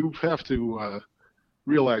said, you have to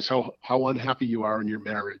realize how unhappy you are in your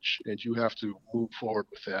marriage, and you have to move forward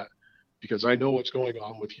with that, because I know what's going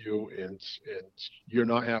on with you, and you're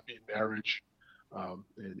not happy in marriage.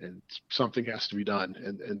 And something has to be done,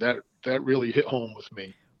 and that really hit home with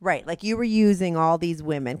me. Right, like you were using all these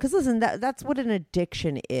women, because listen, that's what an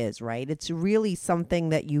addiction is, right? It's really something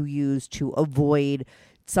that you use to avoid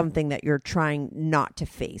something that you're trying not to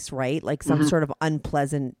face, right? Like some sort of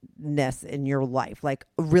unpleasantness in your life, like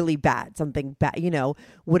really bad, something bad, you know,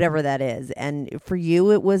 whatever that is. And for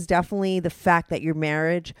you, it was definitely the fact that your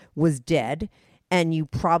marriage was dead, and you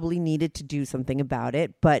probably needed to do something about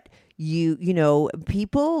it. But you know,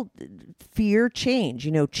 people fear change,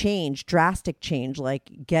 drastic change,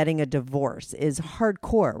 like getting a divorce is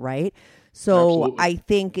hardcore, right? So Absolutely. I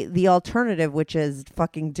think the alternative, which is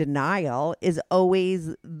fucking denial, is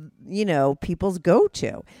always, people's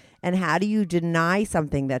go-to. And how do you deny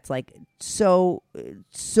something that's like so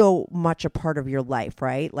much a part of your life,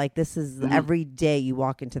 right? Like this is every day you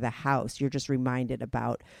walk into the house, you're just reminded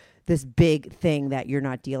about this big thing that you're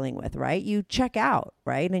not dealing with, right? You check out,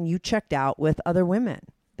 right? And you checked out with other women.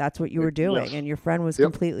 That's what you were doing. Yes. And your friend was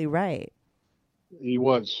completely right. He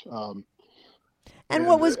was. And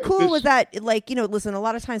what was cool was that, like, listen, a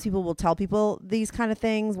lot of times people will tell people these kind of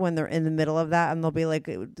things when they're in the middle of that, and they'll be like,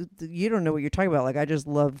 you don't know what you're talking about. Like, I just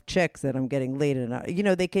love chicks and I'm getting laid. And,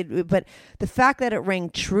 they could, but the fact that it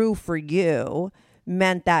rang true for you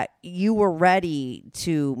meant that you were ready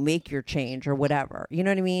to make your change or whatever. You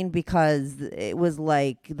know what I mean? Because it was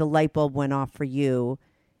like the light bulb went off for you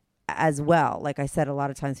as well. Like I said, a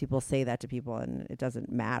lot of times people say that to people and it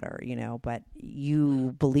doesn't matter, but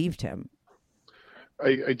you believed him.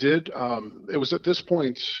 I did. It was at this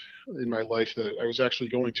point in my life that I was actually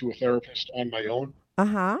going to a therapist on my own.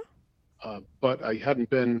 But I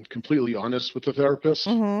hadn't been completely honest with the therapist.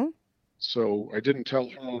 So I didn't tell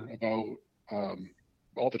her about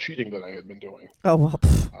all the cheating that I had been doing. Oh, well.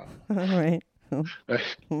 All right.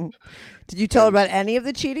 Did you tell her about any of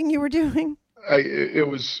the cheating you were doing? It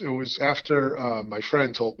was after my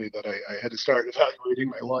friend told me that I had to start evaluating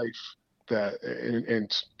my life. And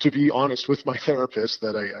to be honest with my therapist,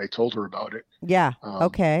 that I told her about it. Yeah.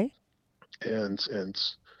 Okay. And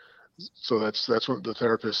so that's when the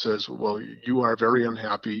therapist says, well, you are very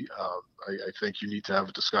unhappy. I think you need to have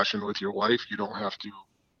a discussion with your wife. You don't have to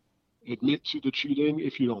admit to the cheating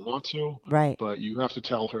if you don't want to. Right. But you have to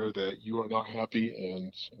tell her that you are not happy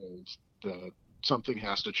and that something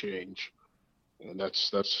has to change. And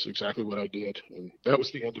that's exactly what I did. And that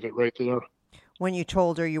was the end of it right there. When you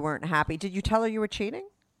told her you weren't happy, did you tell her you were cheating?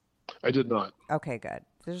 I did not. Okay, good.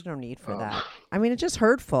 There's no need for that. I mean, it's just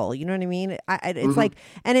hurtful. You know what I mean? It's like,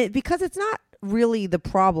 and because it's not really the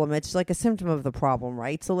problem. It's like a symptom of the problem,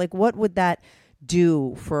 right? So, like, what would that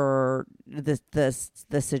do for this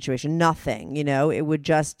situation? Nothing. It would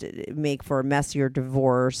just make for a messier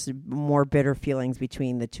divorce, more bitter feelings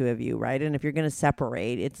between the two of you, right? And if you're going to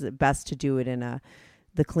separate, it's best to do it in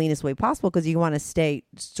the cleanest way possible, because you want to stay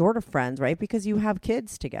sort of friends, right? Because you have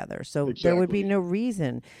kids together. So Exactly. There would be no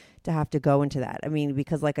reason to have to go into that. I mean,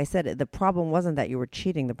 because like I said, the problem wasn't that you were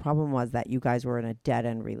cheating. The problem was that you guys were in a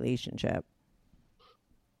dead-end relationship.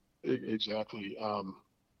 Exactly.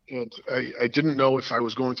 And I didn't know if I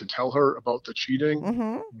was going to tell her about the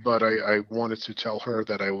cheating, but I wanted to tell her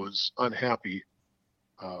that I was unhappy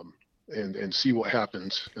and see what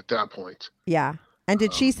happens at that point. Yeah. And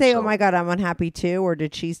did she say, "Oh my God, I'm unhappy too," or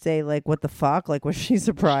did she say, like, "What the fuck"? Like, was she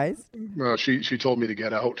surprised? No, she told me to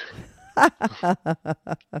get out.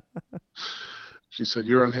 She said,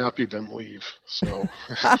 "You're unhappy, then leave." So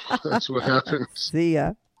that's what happened. See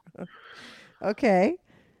ya. Okay,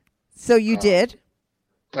 so you did.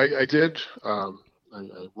 I did. I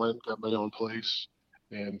went, got my own place,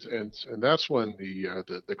 and that's when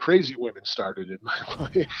the crazy women started in my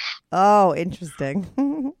life. Oh,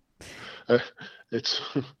 interesting. It's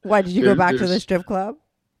why did you go back to the strip club?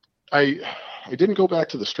 I didn't go back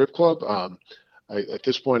to the strip club. at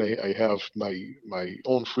this point, I have my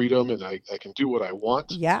own freedom, and I can do what I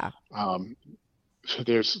want. Yeah.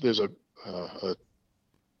 There's a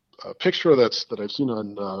picture that I've seen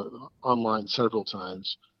on online several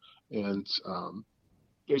times, and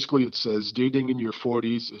basically it says dating in your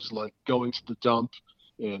 40s is like going to the dump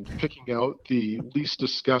and picking out the least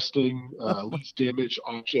disgusting, least damaged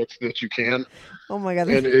objects that you can. Oh my God.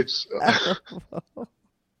 And it's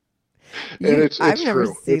I've never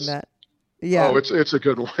true. seen that. Yeah. Oh, it's a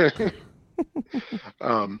good one.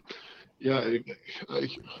 Yeah. I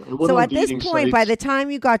went So on at this dating point, by sites. the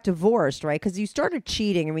time you got divorced, right? Because you started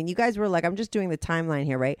cheating. I mean, you guys were like, I'm just doing the timeline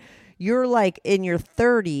here, right? You're like in your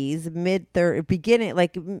 30s, beginning,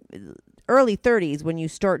 like early 30s when you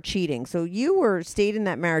start cheating. So you stayed in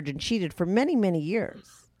that marriage and cheated for many, many years.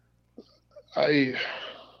 Right?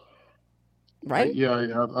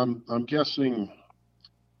 I'm guessing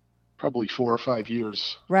probably 4 or 5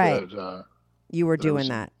 years. Right. That, You were doing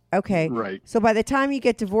that. Okay. Right. So by the time you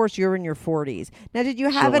get divorced, you're in your 40s. Now, did you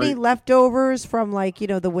have So any leftovers from like,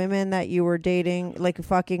 the women that you were dating, like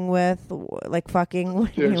fucking with, like fucking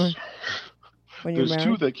when you were There's married?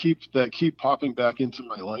 two that keep popping back into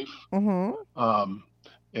my life. Mm-hmm.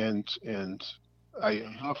 And I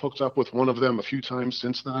have hooked up with one of them a few times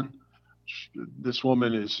since then. This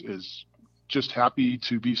woman is just happy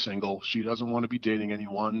to be single. She doesn't want to be dating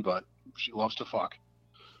anyone, but she loves to fuck.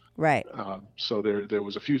 Right. So there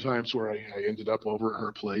was a few times where I ended up over at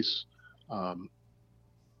her place, and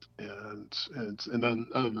then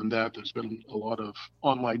other than that, there's been a lot of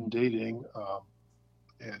online dating,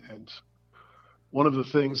 and one of the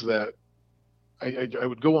things that I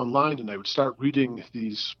would go online and I would start reading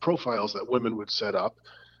these profiles that women would set up,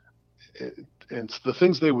 and the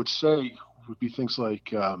things they would say would be things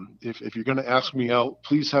like, if you're going to ask me out,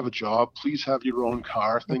 please have a job, please have your own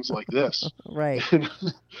car, things like this. Right. And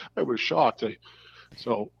I was shocked.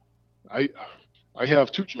 I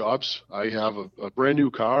have 2 jobs. I have a brand new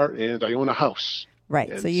car and I own a house. Right.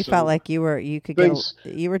 And So you felt like you were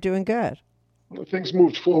doing good. Things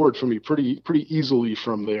moved forward for me pretty easily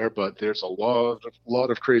from there, but there's a lot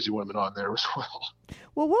of crazy women on there as well.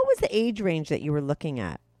 Well, what was the age range that you were looking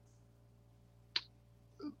at?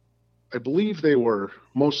 I believe they were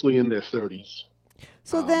mostly in their 30s.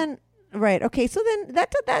 So then, right. Okay. So then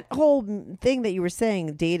that whole thing that you were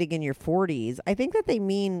saying, dating in your 40s, I think that they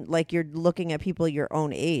mean like you're looking at people your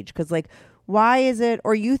own age. Because like, why is it,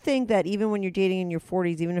 or you think that even when you're dating in your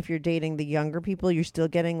 40s, even if you're dating the younger people, you're still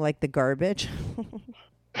getting like the garbage?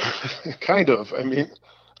 Kind of. I mean,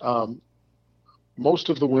 most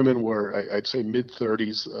of the women were, I'd say, mid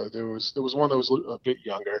 30s. There was one that was a bit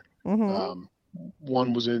younger. Mm-hmm.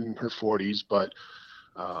 One was in her 40s, but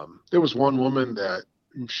there was one woman that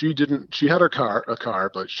she had a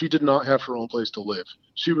car, but she did not have her own place to live.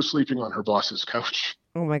 She was sleeping on her boss's couch.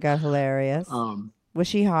 Oh my God, hilarious. Was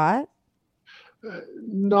she hot?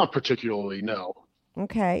 Not particularly, no.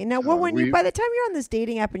 Okay. Now, well, by the time you're on this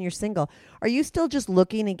dating app and you're single, are you still just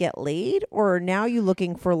looking to get laid, or now you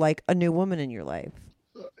looking for like a new woman in your life?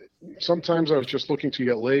 Sometimes I was just looking to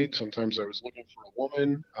get laid. Sometimes I was looking for a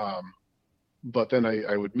woman. But then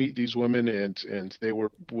I would meet these women and they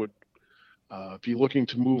would be looking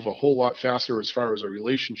to move a whole lot faster as far as a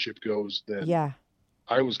relationship goes than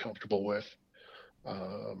I was comfortable with.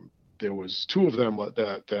 There was 2 of them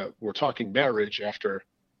that were talking marriage after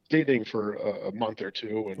dating for a month or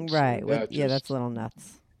 2. And right. So that's a little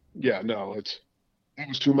nuts. Yeah, no, it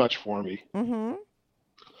was too much for me. Mm-hmm.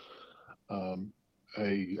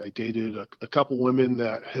 I dated a couple women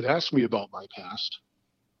that had asked me about my past.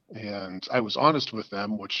 And I was honest with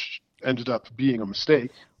them, which ended up being a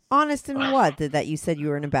mistake. Honest in what? That you said you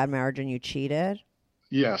were in a bad marriage and you cheated?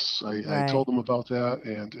 Yes, I told them about that.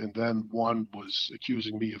 And then one was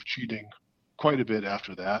accusing me of cheating quite a bit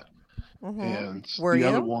after that. Mm-hmm. And Were the you?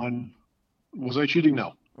 other one, was I cheating?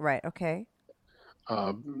 No. Right, okay.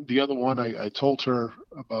 The other one, I told her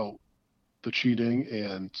about the cheating,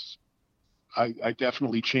 and I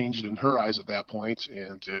definitely changed in her eyes at that point.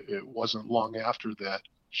 And it wasn't long after that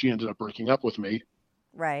she ended up breaking up with me.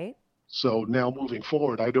 Right. So now moving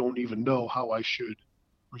forward, I don't even know how I should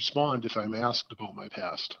respond if I'm asked about my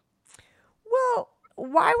past. Well,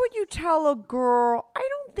 why would you tell a girl? I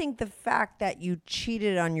don't think the fact that you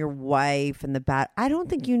cheated on your wife and I don't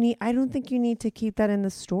think you need to keep that in the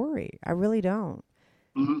story. I really don't.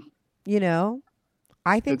 Mm-hmm.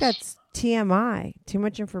 I think that's TMI, too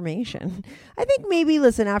much information. I think maybe,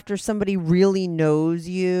 listen, after somebody really knows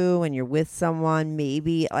you and you're with someone,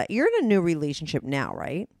 maybe you're in a new relationship now,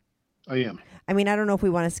 right? I am. I mean, I don't know if we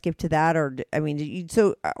want to skip to that, or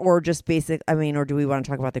or just basic. I mean, or do we want to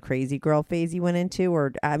talk about the crazy girl phase you went into,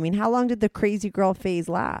 or I mean, how long did the crazy girl phase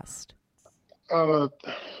last?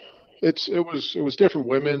 It was different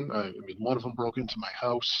women. I mean, one of them broke into my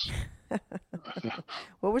house.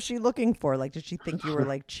 What was she looking for? Like, did she think you were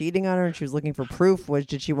like cheating on her, and she was looking for proof?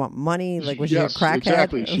 Did she want money? Like, was Yes, she a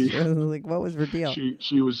crackhead? exactly. Like, what was her deal?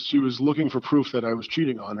 She was looking for proof that I was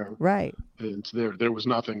cheating on her. Right. And there was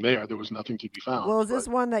nothing there. There was nothing to be found. Well, is this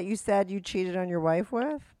one that you said you cheated on your wife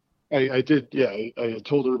with? I did. Yeah, I had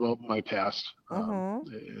told her about my past,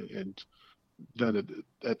 Mm-hmm. and then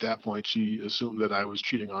at that point, she assumed that I was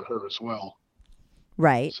cheating on her as well.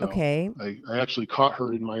 Right. So Okay. I actually caught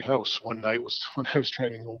her in my house one night when I was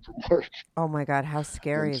driving home from work. Oh my God, how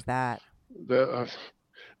scary And is that?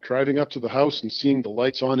 Driving up to the house and seeing the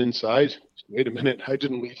lights on inside. Wait a minute, I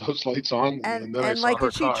didn't leave those lights on. And then I saw like, her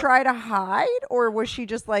did she car. try to hide, or was she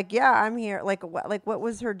just like, yeah, I'm here? Like, what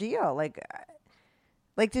was her deal? Like,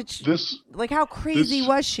 did she, like, how crazy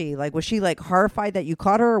was she? Like, was she like horrified that you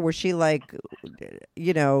caught her, or was she like,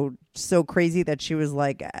 so crazy that she was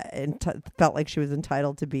like, felt like she was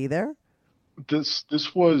entitled to be there? This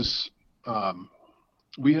was,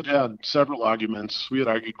 we had several arguments. We had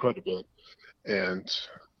argued quite a bit, and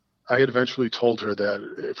I had eventually told her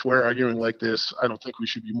that if we're arguing like this, I don't think we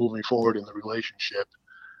should be moving forward in the relationship.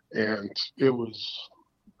 And it was,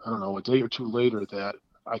 I don't know, a day or two later that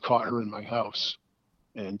I caught her in my house.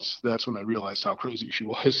 And that's when I realized how crazy she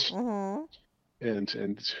was. Mm-hmm.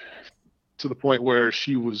 And to the point where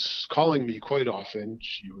she was calling me quite often.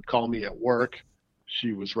 She would call me at work.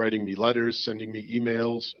 She was writing me letters, sending me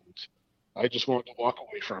emails. And I just wanted to walk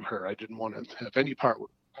away from her. I didn't want to have any part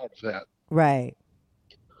of that. Right.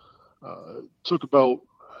 Took about,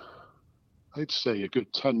 I'd say, a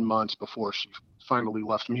good 10 months before she finally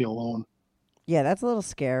left me alone. Yeah, that's a little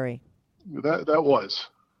scary. That was.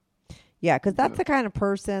 Yeah, because that's the kind of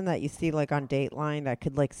person that you see like on Dateline that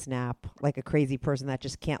could like snap, like a crazy person that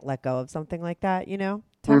just can't let go of something like that, 10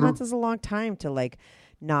 months is a long time to like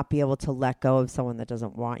not be able to let go of someone that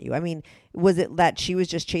doesn't want you. I mean, was it that she was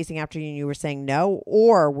just chasing after you and you were saying no?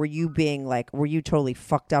 Or were you totally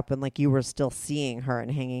fucked up and like you were still seeing her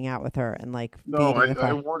and hanging out with her and like No, dating with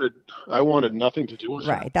her? I wanted nothing to do with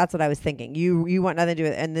her. Right, that's what I was thinking. You want nothing to do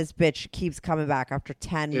with it, and this bitch keeps coming back after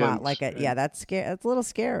 10 months. That's scary. That's a little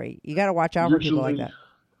scary. You got to watch out for people like that.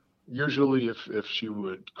 Usually, if she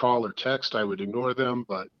would call or text, I would ignore them,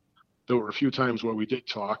 but there were a few times where we did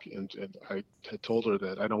talk, and I had told her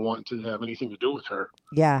that I don't want to have anything to do with her.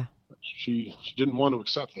 Yeah. She didn't want to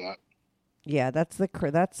accept that. Yeah, that's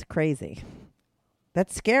crazy.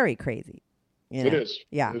 That's scary crazy. It is.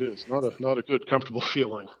 Yeah. It is. Not a good, comfortable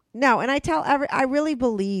feeling. No, and I really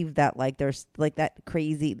believe that like there's like that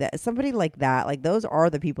crazy, that somebody like that, like those are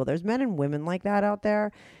the people. There's men and women like that out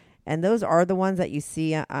there. And those are the ones that you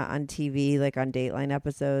see on TV, like on Dateline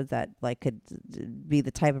episodes, that like could be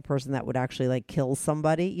the type of person that would actually like kill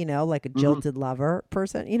somebody, like a jilted lover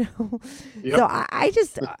person, Yep. So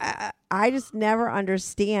I just never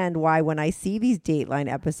understand why when I see these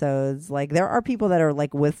Dateline episodes, like there are people that are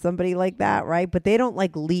like with somebody like that, right? But they don't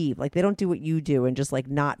like leave, like they don't do what you do and just like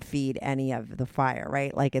not feed any of the fire,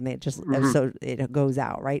 right? Like, and they just so it goes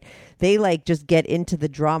out, right? They like just get into the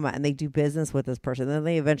drama and they do business with this person, and then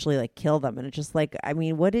they eventually like kill them, and it's just like, I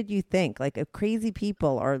mean, what did you think? Like, if crazy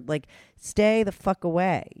people are like, stay the fuck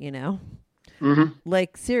away,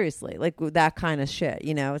 Like seriously, like that kind of shit,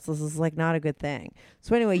 this is like not a good thing.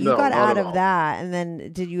 So anyway, you got out of that, and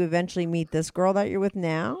then did you eventually meet this girl that you're with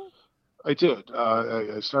now? I did.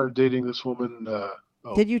 I started dating this woman.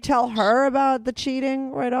 Did you tell her about the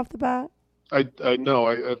cheating right off the bat? I know.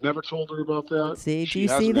 I've never told her about that. See, do you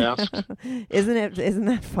see that? Isn't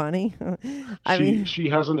that funny? I mean, she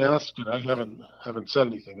hasn't asked, and I haven't said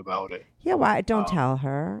anything about it. Yeah, why? Don't tell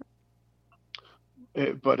her.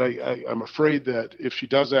 But I'm afraid that if she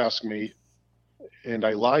does ask me, and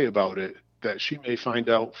I lie about it, that she may find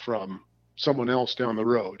out from someone else down the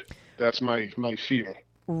road. That's my fear.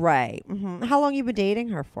 Right. Mm-hmm. How long you been dating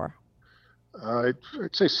her for? I'd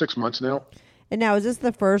say 6 months now. And now, is this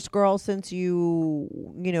the first girl since you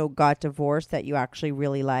got divorced that you actually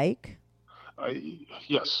really like?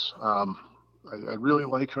 Yes. I really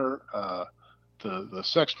like her. The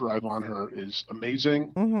sex drive on her is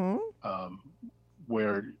amazing. Mm-hmm.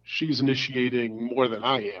 Where she's initiating more than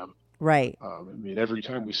I am. Right. I mean, every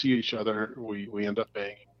time we see each other, we end up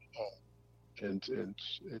banging, and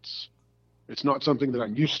it's not something that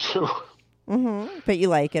I'm used to. Mm-hmm. But you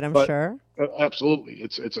like it, I'm sure. Absolutely,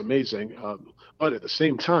 it's amazing. But at the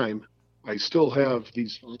same time, I still have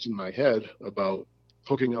these thoughts in my head about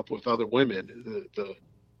hooking up with other women.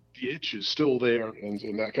 the itch is still there, and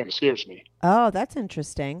that kind of scares me. Oh, that's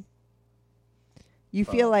interesting. You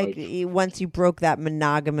feel like once you broke that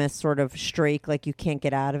monogamous sort of streak, like you can't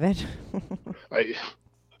get out of it?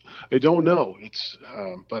 I don't know. It's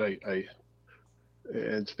but I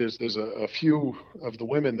and there's a few of the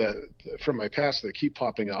women that from my past that keep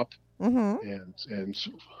popping up, and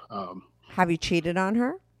have you cheated on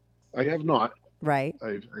her? I have not. Right.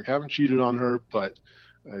 I haven't cheated on her, but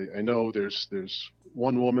I know there's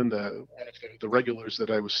one woman that one of the regulars that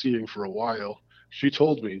I was seeing for a while. She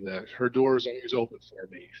told me that her door is always open for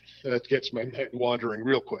me. That gets my mind wandering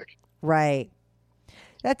real quick. Right.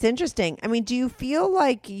 That's interesting. I mean, do you feel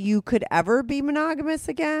like you could ever be monogamous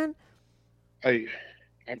again? I'm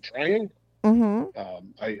trying.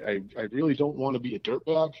 I really don't want to be a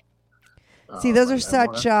dirtbag. See, those are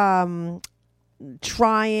such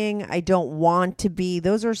trying. I don't want to be.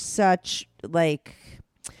 Those are such like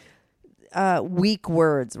weak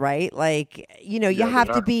words, right? Like, you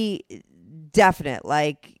have to be definite.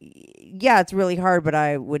 Like, yeah, it's really hard, but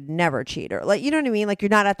I would never cheat, or like, you know what I mean? Like, you're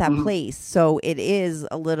not at that place. So it's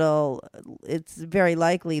very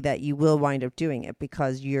likely that you will wind up doing it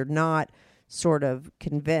because you're not sort of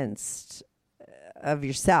convinced of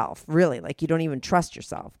yourself, really. Like, you don't even trust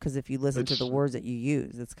yourself, because if you listen to the words that you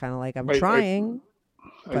use, it's kind of like, I'm trying.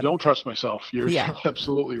 I don't trust myself. You're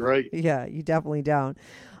absolutely right. Yeah, you definitely don't.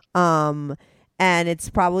 And it's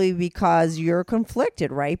probably because you're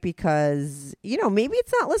conflicted, right? Because, maybe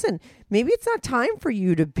it's not time for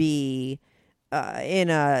you to be in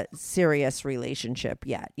a serious relationship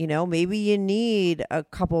yet. Maybe you need a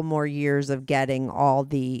couple more years of getting all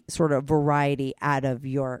the sort of variety out of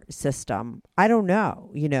your system. I don't know,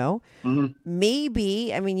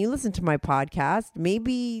 Maybe, I mean, you listen to my podcast,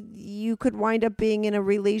 maybe you could wind up being in a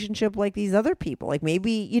relationship like these other people. Like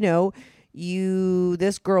maybe,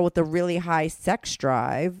 this girl with the really high sex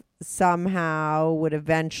drive somehow would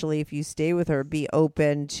eventually, if you stay with her, be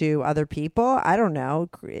open to other people. I don't know.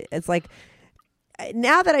 It's like,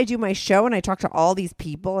 now that I do my show and I talk to all these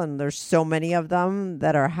people, and there's so many of them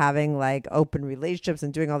that are having like open relationships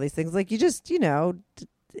and doing all these things, like you just,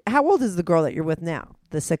 how old is the girl that you're with now?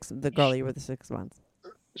 The girl that you were with 6 months?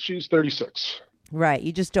 She's 36. Right.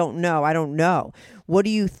 You just don't know. I don't know. What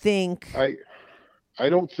do you think? I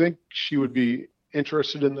don't think she would be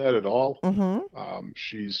interested in that at all.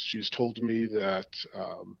 She's told me that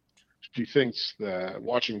she thinks that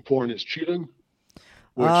watching porn is cheating.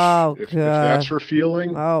 Which, if that's her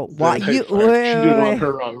feeling, I've cheated on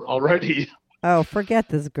her already. Oh, forget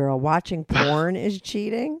this girl. Watching porn is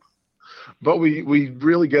cheating. But we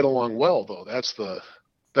really get along well, though. That's the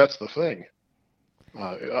thing.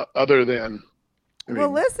 Other than.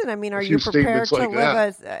 Listen, I mean, are you prepared to live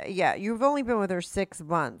as... you've only been with her 6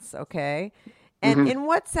 months, okay? And in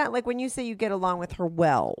what sense, like when you say you get along with her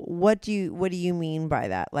well, what do you mean by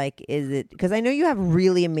that? Like, is it... Because I know you have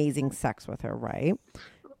really amazing sex with her, right?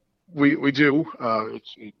 We do.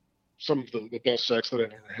 It's some of the best sex that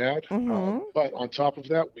I've ever had. But on top of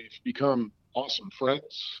that, we've become awesome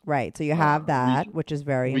friends. Right, so you have that, which is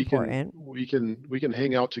very important. We can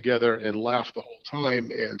hang out together and laugh the whole time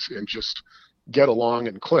and just get along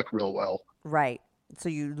and click real well. Right. So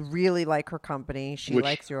you really like her company. She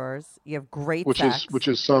likes yours. You have great sex. Which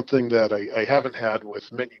is something that I haven't had with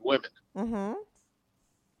many women.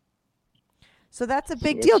 So that's a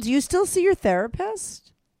big deal. Do you still see your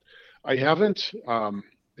therapist? I haven't.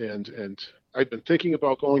 And I've been thinking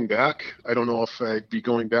about going back. I don't know if I'd be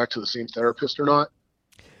going back to the same therapist or not.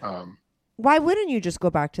 Why wouldn't you just go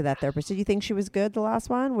back to that therapist? Did you think she was good, the last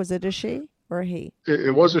one? Was it a she or a he?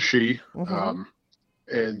 It was a she.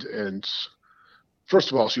 And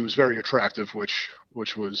first of all, she was very attractive, which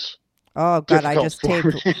was oh god, I just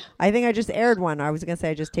taped. I think I just aired one. I was gonna say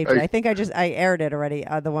I just taped it. I think I aired it already.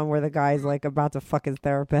 The one where the guy's like about to fuck his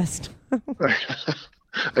therapist.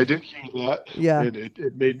 I did hear that. Yeah,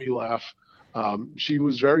 it made me laugh. She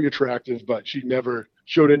was very attractive, but she never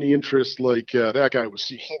showed any interest like that guy was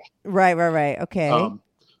seeing. Right. Okay.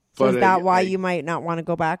 So is that why you might not want to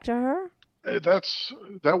go back to her?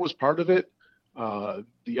 That was part of it.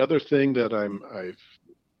 The other thing that I've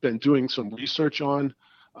been doing some research on,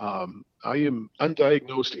 I am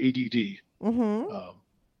undiagnosed ADD.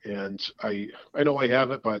 And I know I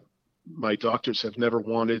have it, but my doctors have never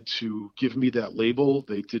wanted to give me that label.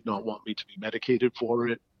 They did not want me to be medicated for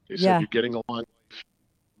it. They said you're getting along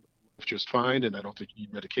just fine, and I don't think you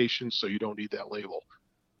need medication, so you don't need that label.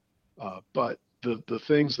 But the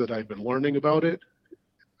things that I've been learning about it,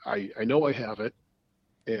 I know I have it,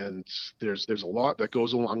 and there's a lot that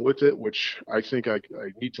goes along with it, which I think I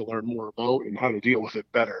need to learn more about and how to deal with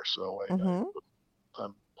it better. So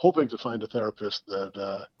I'm hoping to find a therapist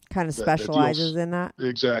that Kind of that specializes deals in that.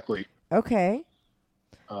 exactly. Okay.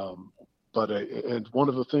 And one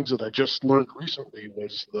of the things that I just learned recently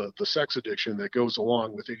was the sex addiction that goes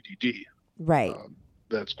along with ADD. Right.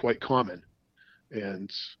 That's quite common,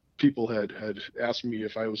 and people had asked me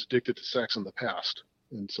if I was addicted to sex in the past,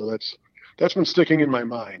 and so that's been sticking in my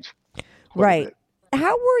mind. Right.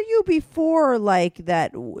 How were you before, like,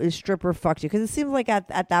 that stripper fucked you? Because it seems like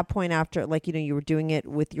at that point after, like, you were doing it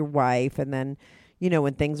with your wife, and then,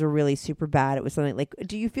 when things were really super bad, it was something like,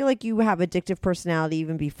 do you feel like you have addictive personality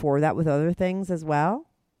even before that with other things as well?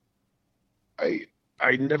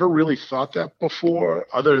 I never really thought that before,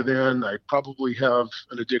 other than I probably have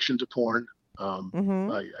an addiction to porn.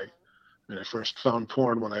 I first found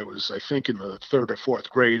porn when I was, I think, in the 3rd or 4th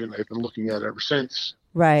grade, and I've been looking at it ever since.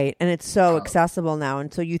 Right, and it's so accessible now,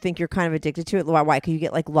 and so you think you're kind of addicted to it. Why? Can you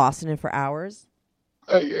get like lost in it for hours?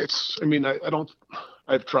 I don't.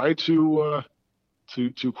 I've tried to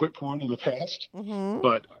quit porn in the past,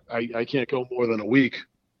 but I can't go more than a week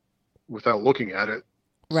without looking at it.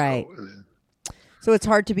 Right. So it's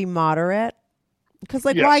hard to be moderate, because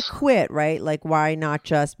yes. Why quit, right? Like, why not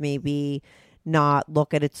just maybe not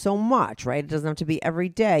look at it so much, right? It doesn't have to be every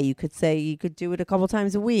day. You could say you could do it a couple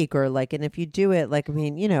times a week, or and if you do it,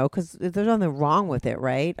 because there's nothing wrong with it,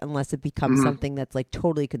 right? Unless it becomes something that's like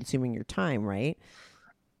totally consuming your time, right?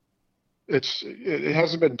 It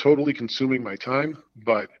hasn't been totally consuming my time,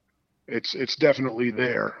 but it's definitely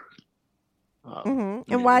there.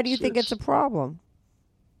 And why do you think it's a problem?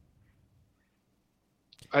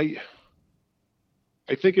 I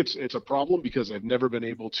think it's a problem because I've never been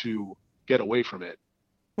able to get away from it.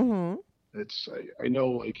 I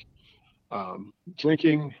know,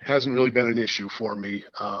 drinking hasn't really been an issue for me.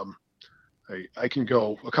 I can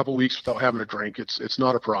go a couple weeks without having a drink. It's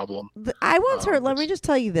not a problem. I once heard, let me just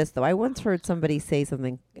tell you this though. I once heard somebody say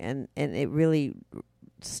something and it really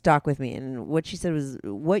stuck with me. And what she said was,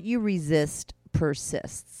 what you resist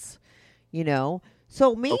persists,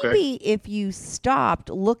 So maybe if you stopped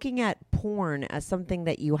looking at porn as something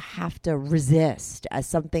that you have to resist, as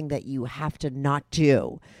something that you have to not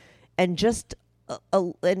do, and just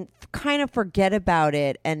and kind of forget about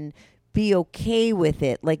it and be okay with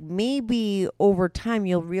it, like maybe over time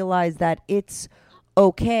you'll realize that it's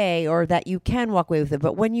okay, or that you can walk away with it.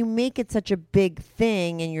 But when you make it such a big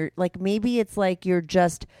thing, and you're like, maybe it's like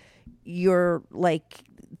you're like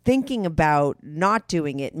thinking about not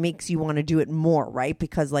doing it makes you want to do it more, right?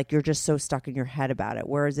 Because like you're just so stuck in your head about it.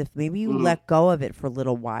 Whereas if maybe you let go of it for a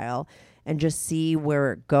little while and just see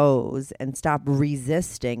where it goes and stop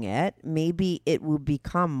resisting it, maybe it will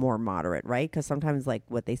become more moderate, right? Because sometimes, like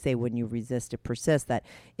what they say, when you resist, it persists, that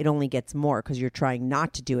it only gets more because you're trying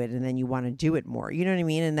not to do it, and then you want to do it more. You know what I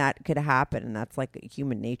mean? And that could happen, and that's like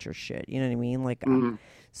human nature shit. You know what I mean? Like,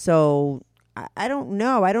 so I don't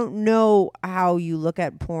know. I don't know how you look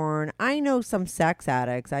at porn. I know some sex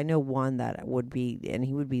addicts. I know one that would be, and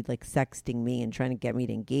he would be like sexting me and trying to get me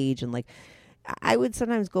to engage. And like, I would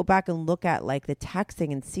sometimes go back and look at like the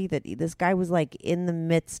texting and see that this guy was like in the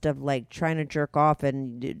midst of like trying to jerk off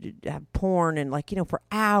and have porn and like, for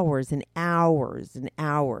hours and hours and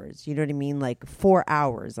hours. You know what I mean? Like 4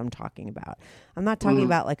 hours I'm talking about. I'm not talking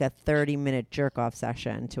about like a 30-minute jerk off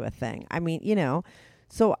session to a thing. I mean,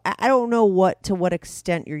 so I don't know to what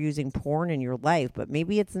extent you're using porn in your life, but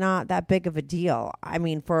maybe it's not that big of a deal. I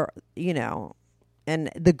mean,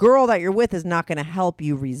 and the girl that you're with is not going to help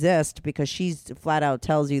you resist, because she's flat out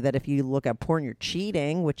tells you that if you look at porn, you're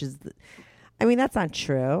cheating, which is, that's not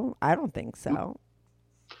true. I don't think so.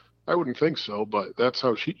 I wouldn't think so, but that's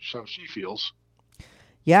how she feels.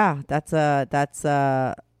 Yeah, that's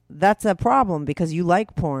a problem, because you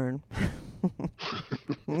like porn.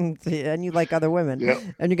 And you like other women,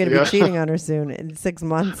 and you're going to be cheating on her soon in 6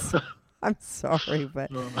 months. I'm sorry,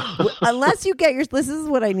 but unless you get this is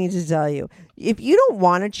what I need to tell you. If you don't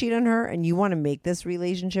want to cheat on her and you want to make this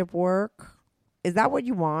relationship work, is that what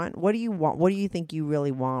you want? What do you want? What do you think you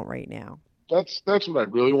really want right now? That's what I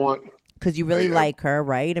really want. Because you really like her,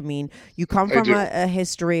 right? I mean, you come from a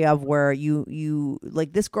history of where you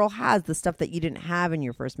like, this girl has the stuff that you didn't have in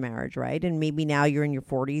your first marriage, right? And maybe now you're in your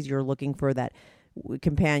 40s, you're looking for that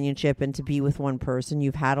companionship and to be with one person.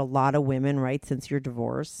 You've had a lot of women, right, since your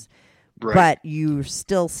divorce. Right. But you're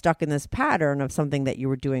still stuck in this pattern of something that you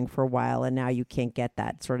were doing for a while, and now you can't get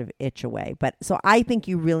that sort of itch away. But so I think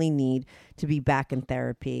you really need to be back in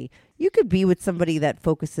therapy. You could be with somebody that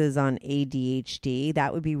focuses on ADHD.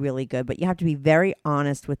 That would be really good. But you have to be very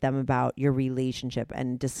honest with them about your relationship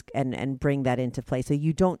and bring that into play, so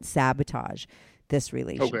you don't sabotage this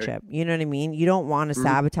relationship. Okay. You know what I mean? You don't want to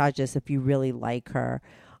sabotage this if you really like her.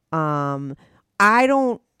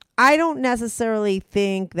 I don't necessarily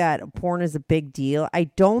think that porn is a big deal. I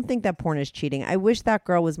don't think that porn is cheating. I wish that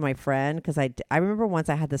girl was my friend because I remember once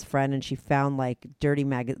I had this friend and she found like dirty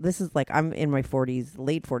This is like, I'm in my 40s,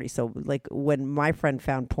 late 40s. So like when my friend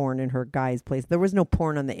found porn in her guy's place, there was no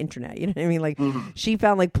porn on the internet. You know what I mean? Like she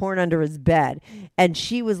found like porn under his bed and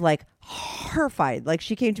she was like horrified. Like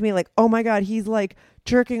she came to me like, oh my God, he's like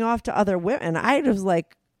jerking off to other women. And I was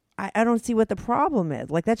like, I don't see what the problem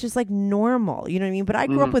is. Like, that's just like normal. You know what I mean? But I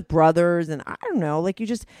grew up with brothers and I don't know, like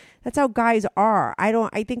that's how guys are.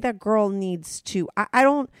 I think that girl needs to, I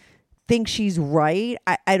don't think she's right.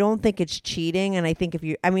 I don't think it's cheating. And I think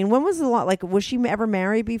when was was she ever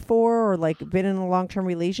married before or like been in a long-term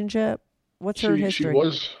relationship? What's her history?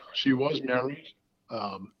 She was married.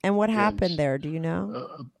 And what happened there? Do you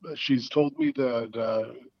know? She's told me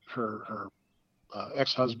that her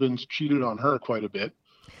ex-husband cheated on her quite a bit.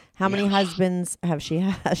 How many husbands have she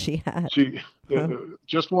had?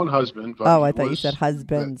 Just one husband. But I thought you said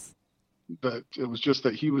husbands. That it was just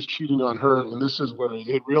that he was cheating on her, and this is where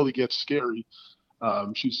it really gets scary.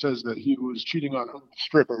 She says that he was cheating on her with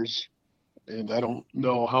strippers, and I don't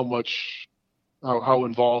know how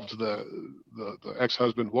involved the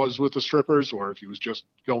ex-husband was with the strippers, or if he was just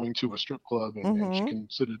going to a strip club and she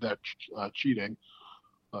considered that cheating.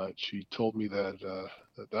 She told me that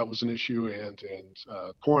that was an issue, and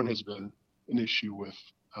porn has been an issue with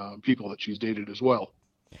people that she's dated as well.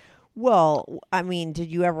 Well, I mean, did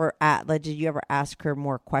you ever ask her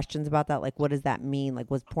more questions about that? Like, what does that mean?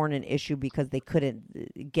 Like, was porn an issue because they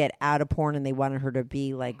couldn't get out of porn and they wanted her to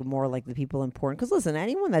be like more like the people in porn? Because listen,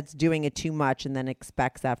 anyone that's doing it too much and then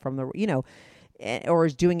expects that from the, or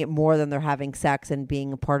is doing it more than they're having sex and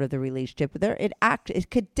being a part of the relationship, it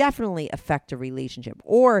could definitely affect a relationship.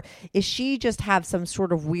 Or is she just have some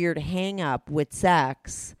sort of weird hang up with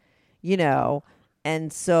sex,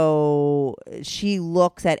 and so she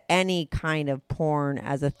looks at any kind of porn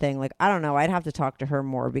as a thing. Like, I don't know, I'd have to talk to her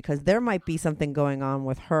more because there might be something going on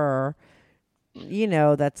with her,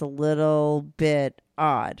 that's a little bit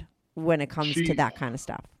odd when it comes to that kind of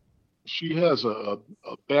stuff. She has a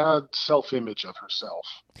bad self-image of herself.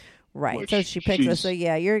 Right. So she picks us. So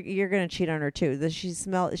yeah, you're going to cheat on her too. She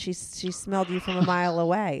smelled you from a mile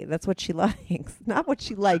away. That's what she likes. Not what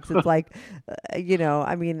she likes. It's like,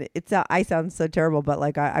 I mean, I sound so terrible, but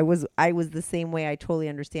like I was the same way. I totally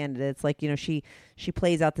understand it. It's like, she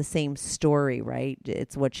plays out the same story, right?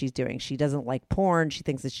 It's what she's doing. She doesn't like porn. She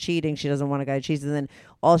thinks it's cheating. She doesn't want a guy to cheat. And then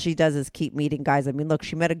all she does is keep meeting guys. I mean, look,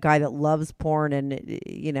 she met a guy that loves porn and,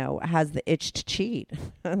 has the itch to cheat.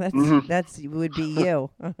 That's would be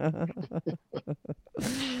you.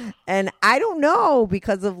 And I don't know,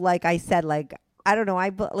 because of, like I said, like, I don't know.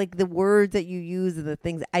 Like the words that you use and the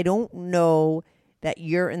things, I don't know that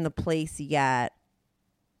you're in the place yet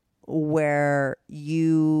where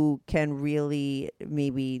you can really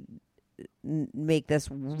maybe make this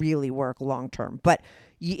really work long term. But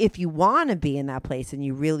if you want to be in that place and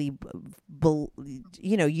you really,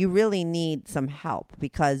 you really need some help,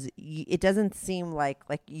 because it doesn't seem like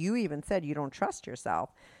you even said you don't trust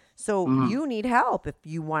yourself. So you need help if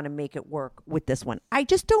you want to make it work with this one. I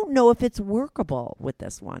just don't know if it's workable with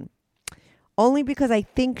this one. Only because I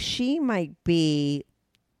think she might be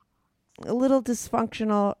a little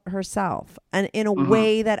dysfunctional herself, and in a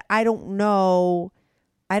way that I don't know.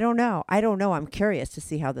 I'm curious to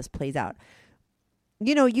see how this plays out.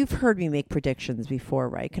 You've heard me make predictions before,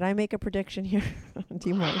 right? Can I make a prediction here? Do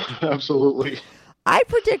you mind? Absolutely. I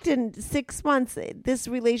predict in 6 months this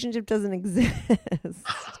relationship doesn't exist.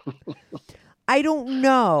 I don't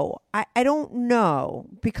know. I don't know,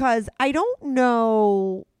 because I don't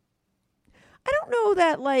know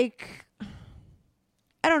that, like,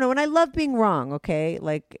 I don't know. And I love being wrong. Okay.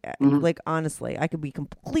 Like honestly, I could be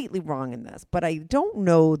completely wrong in this, but I don't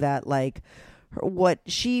know that, like, what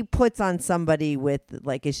she puts on somebody with,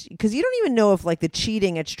 like, because you don't even know if, like, the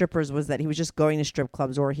cheating at strippers was that he was just going to strip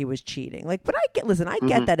clubs or he was cheating. Like, but I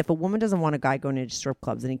get that if a woman doesn't want a guy going to strip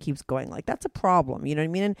clubs and he keeps going, like, that's a problem. You know what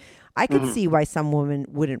I mean? And I could see why some women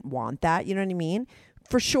wouldn't want that. You know what I mean?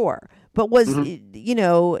 For sure. But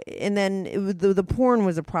and then the porn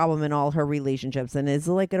was a problem in all her relationships. And is,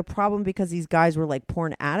 like, a problem because these guys were, like,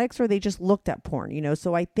 porn addicts, or they just looked at porn,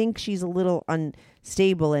 So I think she's a little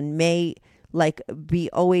unstable and may, like, be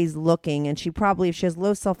always looking. And she probably, if she has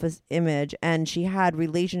low self-image and she had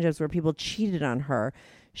relationships where people cheated on her,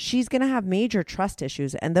 she's going to have major trust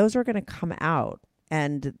issues, and those are going to come out.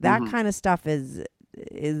 And that kind of stuff is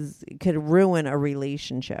could ruin a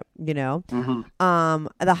relationship, you know? Mm-hmm.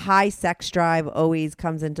 The high sex drive always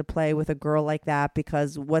comes into play with a girl like that,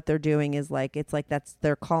 because what they're doing is like, it's like that's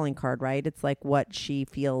their calling card, right? It's like what she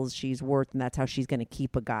feels she's worth, and that's how she's going to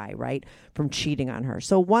keep a guy, right, from cheating on her.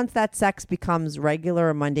 So once that sex becomes regular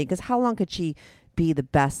or mundane, because how long could she be the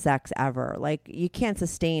best sex ever? Like, you can't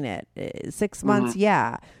sustain it. 6 months,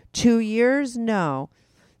 yeah. 2 years, no.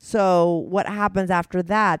 So what happens after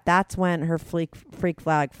that? That's when her freak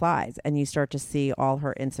flag flies, and you start to see all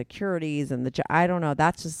her insecurities and I don't know.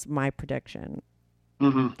 That's just my prediction.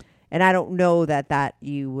 Mm-hmm. And I don't know that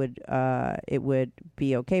you would it would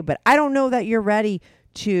be okay, but I don't know that you're ready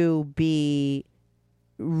to be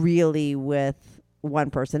really with one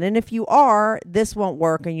person. And if you are, this won't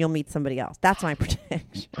work, and you'll meet somebody else. That's my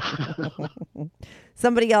prediction.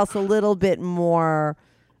 Somebody else a little bit more,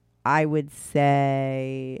 I would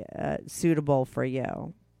say, suitable for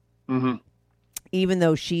you. Mm-hmm. Even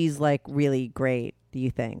though she's like really great, do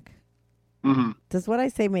you think? Mm-hmm. Does what I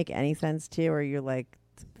say make any sense to you, or you're like,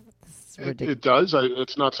 this is ridiculous? It does.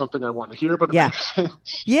 It's not something I want to hear, but it Yeah. makes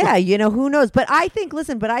sense. Yeah, who knows? But I think,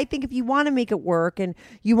 if you want to make it work and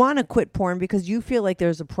you want to quit porn because you feel like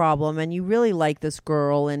there's a problem and you really like this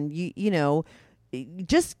girl, and you know,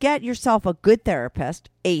 just get yourself a good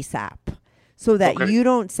therapist ASAP. So that you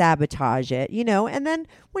don't sabotage it, you know. And then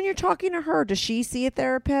when you're talking to her, does she see a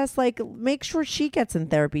therapist? Like, make sure she gets in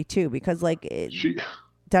therapy too, because like,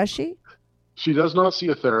 does she? She does not see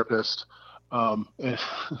a therapist. And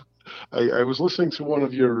I was listening to one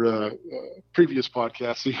of your previous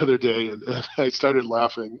podcasts the other day, and I started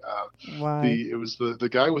laughing. Why? It was the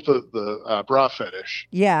guy with the bra fetish.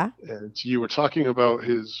 Yeah. And you were talking about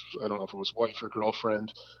his, I don't know if it was wife or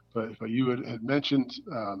girlfriend, but you had mentioned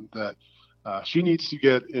that she needs to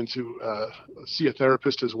get into see a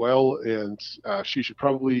therapist as well, and she should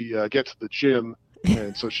probably get to the gym,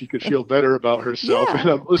 and so she could feel better about herself. Yeah. And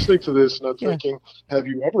I'm listening to this, and I'm thinking, have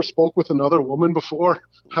you ever spoke with another woman before?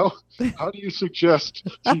 How do you suggest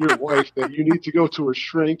to your wife that you need to go to a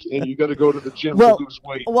shrink and you got to go to the gym to lose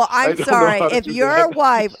weight? Well, I'm sorry. If your that.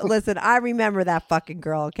 wife, listen, I remember that fucking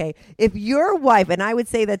girl, okay? If your wife, and I would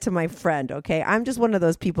say that to my friend, okay? I'm just one of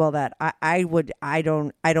those people that I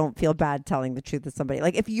don't feel bad telling the truth to somebody.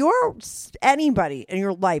 Like, if anybody in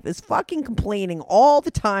your life is fucking complaining all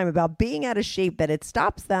the time about being out of shape, that it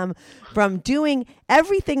stops them from doing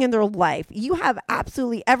everything in their life, you have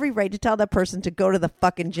absolutely every right to tell that person to go to the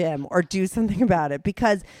fucking gym or do something about it,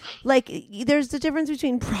 because like, there's the difference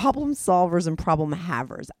between problem solvers and problem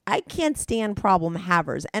havers. I can't stand problem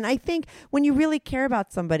havers, and I think when you really care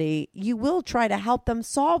about somebody, you will try to help them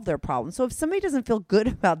solve their problem. So if somebody doesn't feel good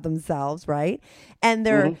about themselves, right, and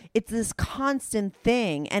it's this constant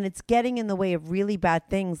thing, and it's getting in the way of really bad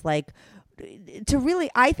things, like,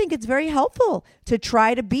 I think it's very helpful to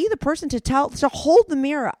try to be the person to hold the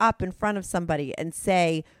mirror up in front of somebody and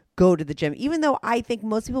say, go to the gym, even though I think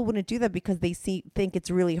most people wouldn't do that because they think it's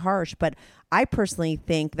really harsh. But I personally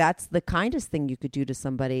think that's the kindest thing you could do to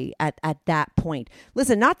somebody at that point.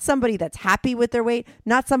 Listen, not somebody that's happy with their weight,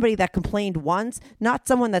 not somebody that complained once, not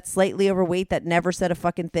someone that's slightly overweight that never said a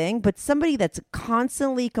fucking thing, but somebody that's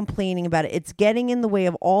constantly complaining about it. It's getting in the way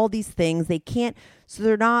of all these things. They can't, so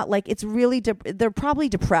they're not like, it's really, they're probably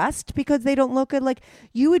depressed because they don't look good. Like,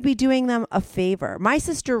 you would be doing them a favor. My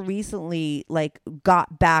sister recently like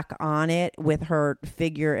got back on it with her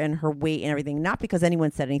figure and her weight and everything, not because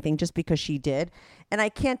anyone said anything, just because she did. And I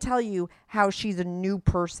can't tell you how she's a new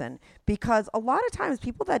person, because a lot of times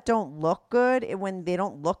people that don't look good, when they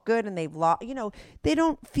don't look good and they've lost, they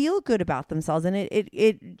don't feel good about themselves, and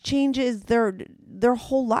it changes their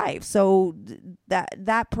whole life. So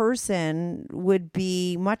that person would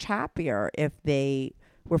be much happier if they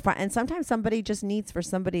were fine. And sometimes somebody just needs for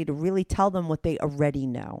somebody to really tell them what they already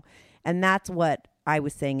know. And that's what I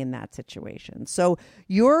was saying in that situation. So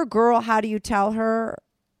your girl, how do you tell her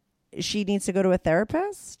she needs to go to a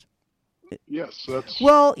therapist? Yes, that's...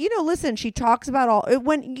 Well, listen, she talks about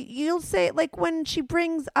when you'll say, like, when she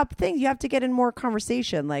brings up things, you have to get in more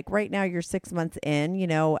conversation. Like, right now you're 6 months in,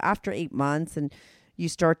 after 8 months, and you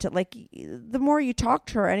start to, like, the more you talk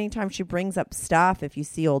to her, anytime she brings up stuff, if you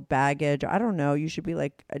see old baggage, I don't know, you should be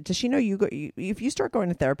like, does she know if you start going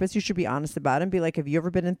to therapists, you should be honest about it and be like, have you ever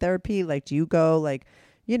been in therapy? Like, do you go? Like,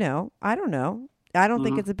 I don't know. I don't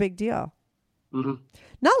think it's a big deal. Mm-hmm.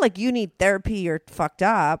 Not like you need therapy or fucked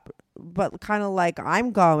up, but kind of like,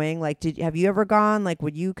 I'm going. Like, have you ever gone? Like,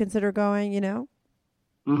 would you consider going?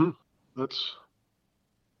 Mm-hmm. That's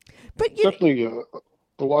definitely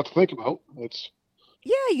a lot to think about.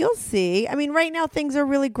 Yeah, you'll see. I mean, right now things are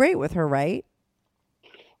really great with her, right?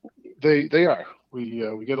 They are.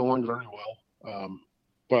 We get along very well.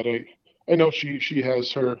 But I know she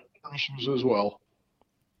has her issues as well.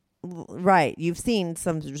 Right. You've seen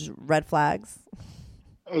some red flags.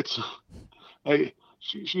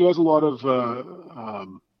 She has a lot of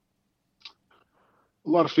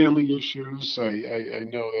family issues. I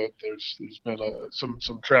know that there's been some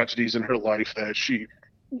tragedies in her life that she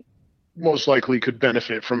most likely could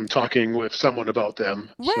benefit from talking with someone about them.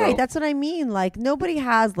 Right. So. That's what I mean. Like, nobody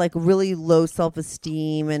has like really low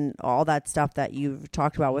self-esteem and all that stuff that you've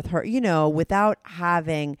talked about with her, without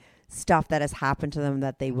having stuff that has happened to them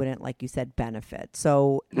that they wouldn't, like you said, benefit.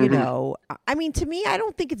 So, I mean, to me, I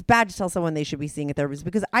don't think it's bad to tell someone they should be seeing a therapist,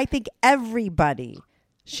 because I think everybody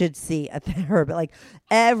should see a therapist. Like,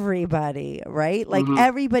 everybody, right? Like,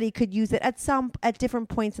 everybody could use it at different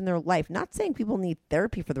points in their life. Not saying people need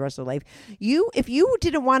therapy for the rest of their life. If you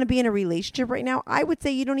didn't want to be in a relationship right now, I would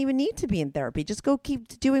say you don't even need to be in therapy. Just go keep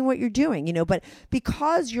doing what you're doing, But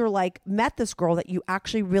because you're like met this girl that you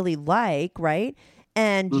actually really like, right?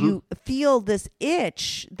 And you feel this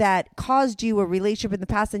itch that caused you a relationship in the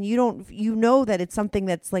past, and you know that it's something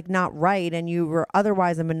that's like not right, and you were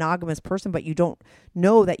otherwise a monogamous person, but you don't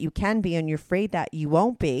know that you can be, and you're afraid that you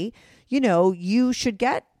won't be, you should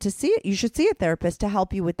get to see it. You should see a therapist to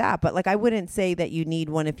help you with that. But like, I wouldn't say that you need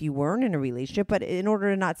one if you weren't in a relationship, but in order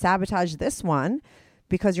to not sabotage this one,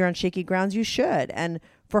 because you're on shaky grounds, you should. And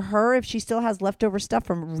for her, if she still has leftover stuff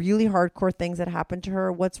from really hardcore things that happened to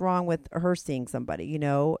her, what's wrong with her seeing somebody,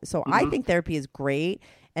 So I think therapy is great,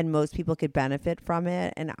 and most people could benefit from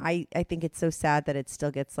it. And I think it's so sad that it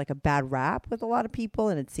still gets like a bad rap with a lot of people,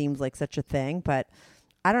 and it seems like such a thing. But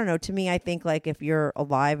I don't know. To me, I think like if you're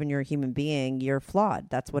alive and you're a human being, you're flawed.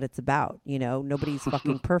 That's what it's about. Nobody's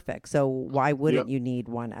fucking perfect. So why wouldn't you need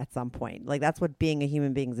one at some point? Like, that's what being a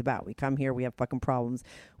human being is about. We come here, we have fucking problems,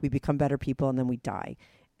 we become better people, and then we die.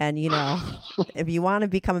 And, if you want to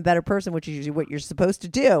become a better person, which is usually what you're supposed to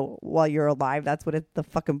do while you're alive, that's what the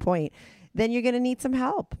fucking point, then you're going to need some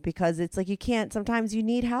help, because it's like, sometimes you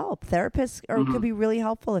need help. Therapists could be really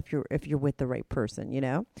helpful if you're with the right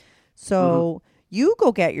person, So you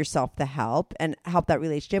go get yourself the help and help that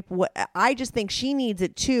relationship. I just think she needs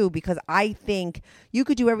it too, because I think you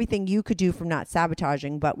could do everything you could do from not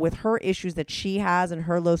sabotaging, but with her issues that she has and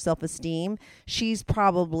her low self-esteem, she's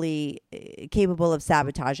probably capable of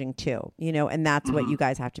sabotaging too, and that's what you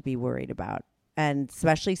guys have to be worried about. And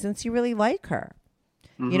especially since you really like her,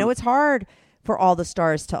 it's hard for all the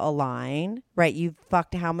stars to align, right? You've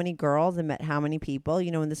fucked how many girls and met how many people,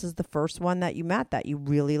 and this is the first one that you met that you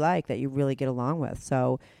really like, that you really get along with.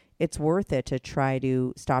 So it's worth it to try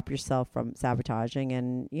to stop yourself from sabotaging,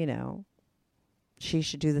 and, she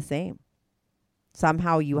should do the same.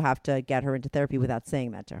 Somehow you have to get her into therapy without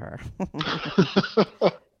saying that to her.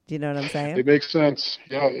 Do you know what I'm saying? It makes sense.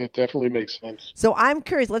 Yeah, it definitely makes sense. So I'm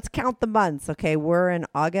curious. Let's count the months. Okay, we're in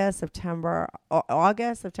August, September,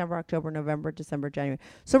 October, November, December, January.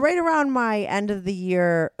 So right around my end of the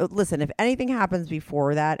year. Listen, if anything happens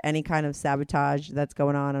before that, any kind of sabotage that's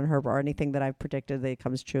going on her, or anything that I've predicted that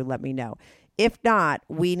comes true, let me know. If not,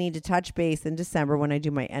 we need to touch base in December when I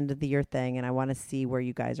do my end of the year thing, and I want to see where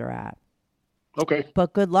you guys are at. Okay.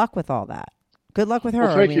 But good luck with all that. Good luck with her.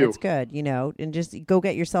 Well, thank you. It's good, and just go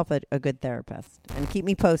get yourself a good therapist and keep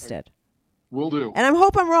me posted. Will do. And I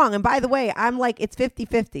hope I'm wrong. And by the way, I'm like, it's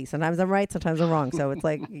 50-50. Sometimes I'm right, sometimes I'm wrong. So it's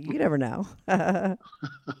like, you never know. All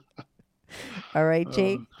right,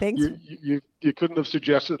 Jake, thanks. You couldn't have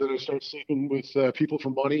suggested that I start sleeping with people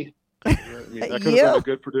for money. I mean, that could have been a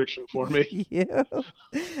good prediction for me.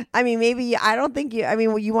 I mean, maybe, I don't think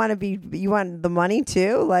you want the money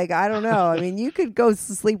too? Like, I don't know. I mean, you could go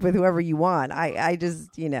sleep with whoever you want. I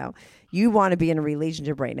just, you want to be in a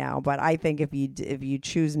relationship right now, but I think if you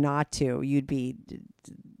choose not to, you'd be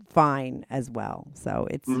fine as well. So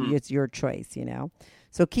it's your choice,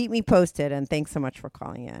 So keep me posted, and thanks so much for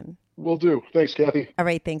calling in. Will do. Thanks, Kathy. All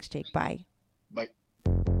right. Thanks, Jake. Bye. Bye.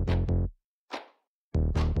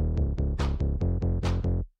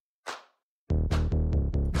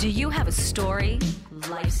 Do you have a story,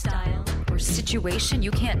 lifestyle, or situation you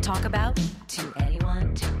can't talk about to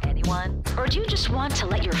anyone? Or do you just want to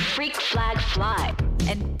let your freak flag fly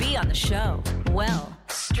and be on the show? Well,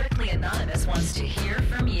 Strictly Anonymous wants to hear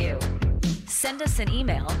from you. Send us an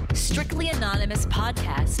email,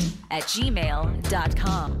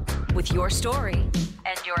 strictlyanonymouspodcast@gmail.com, with your story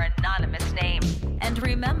and your anonymous name. And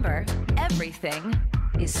remember, everything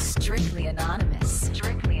is strictly anonymous.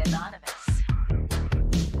 Strictly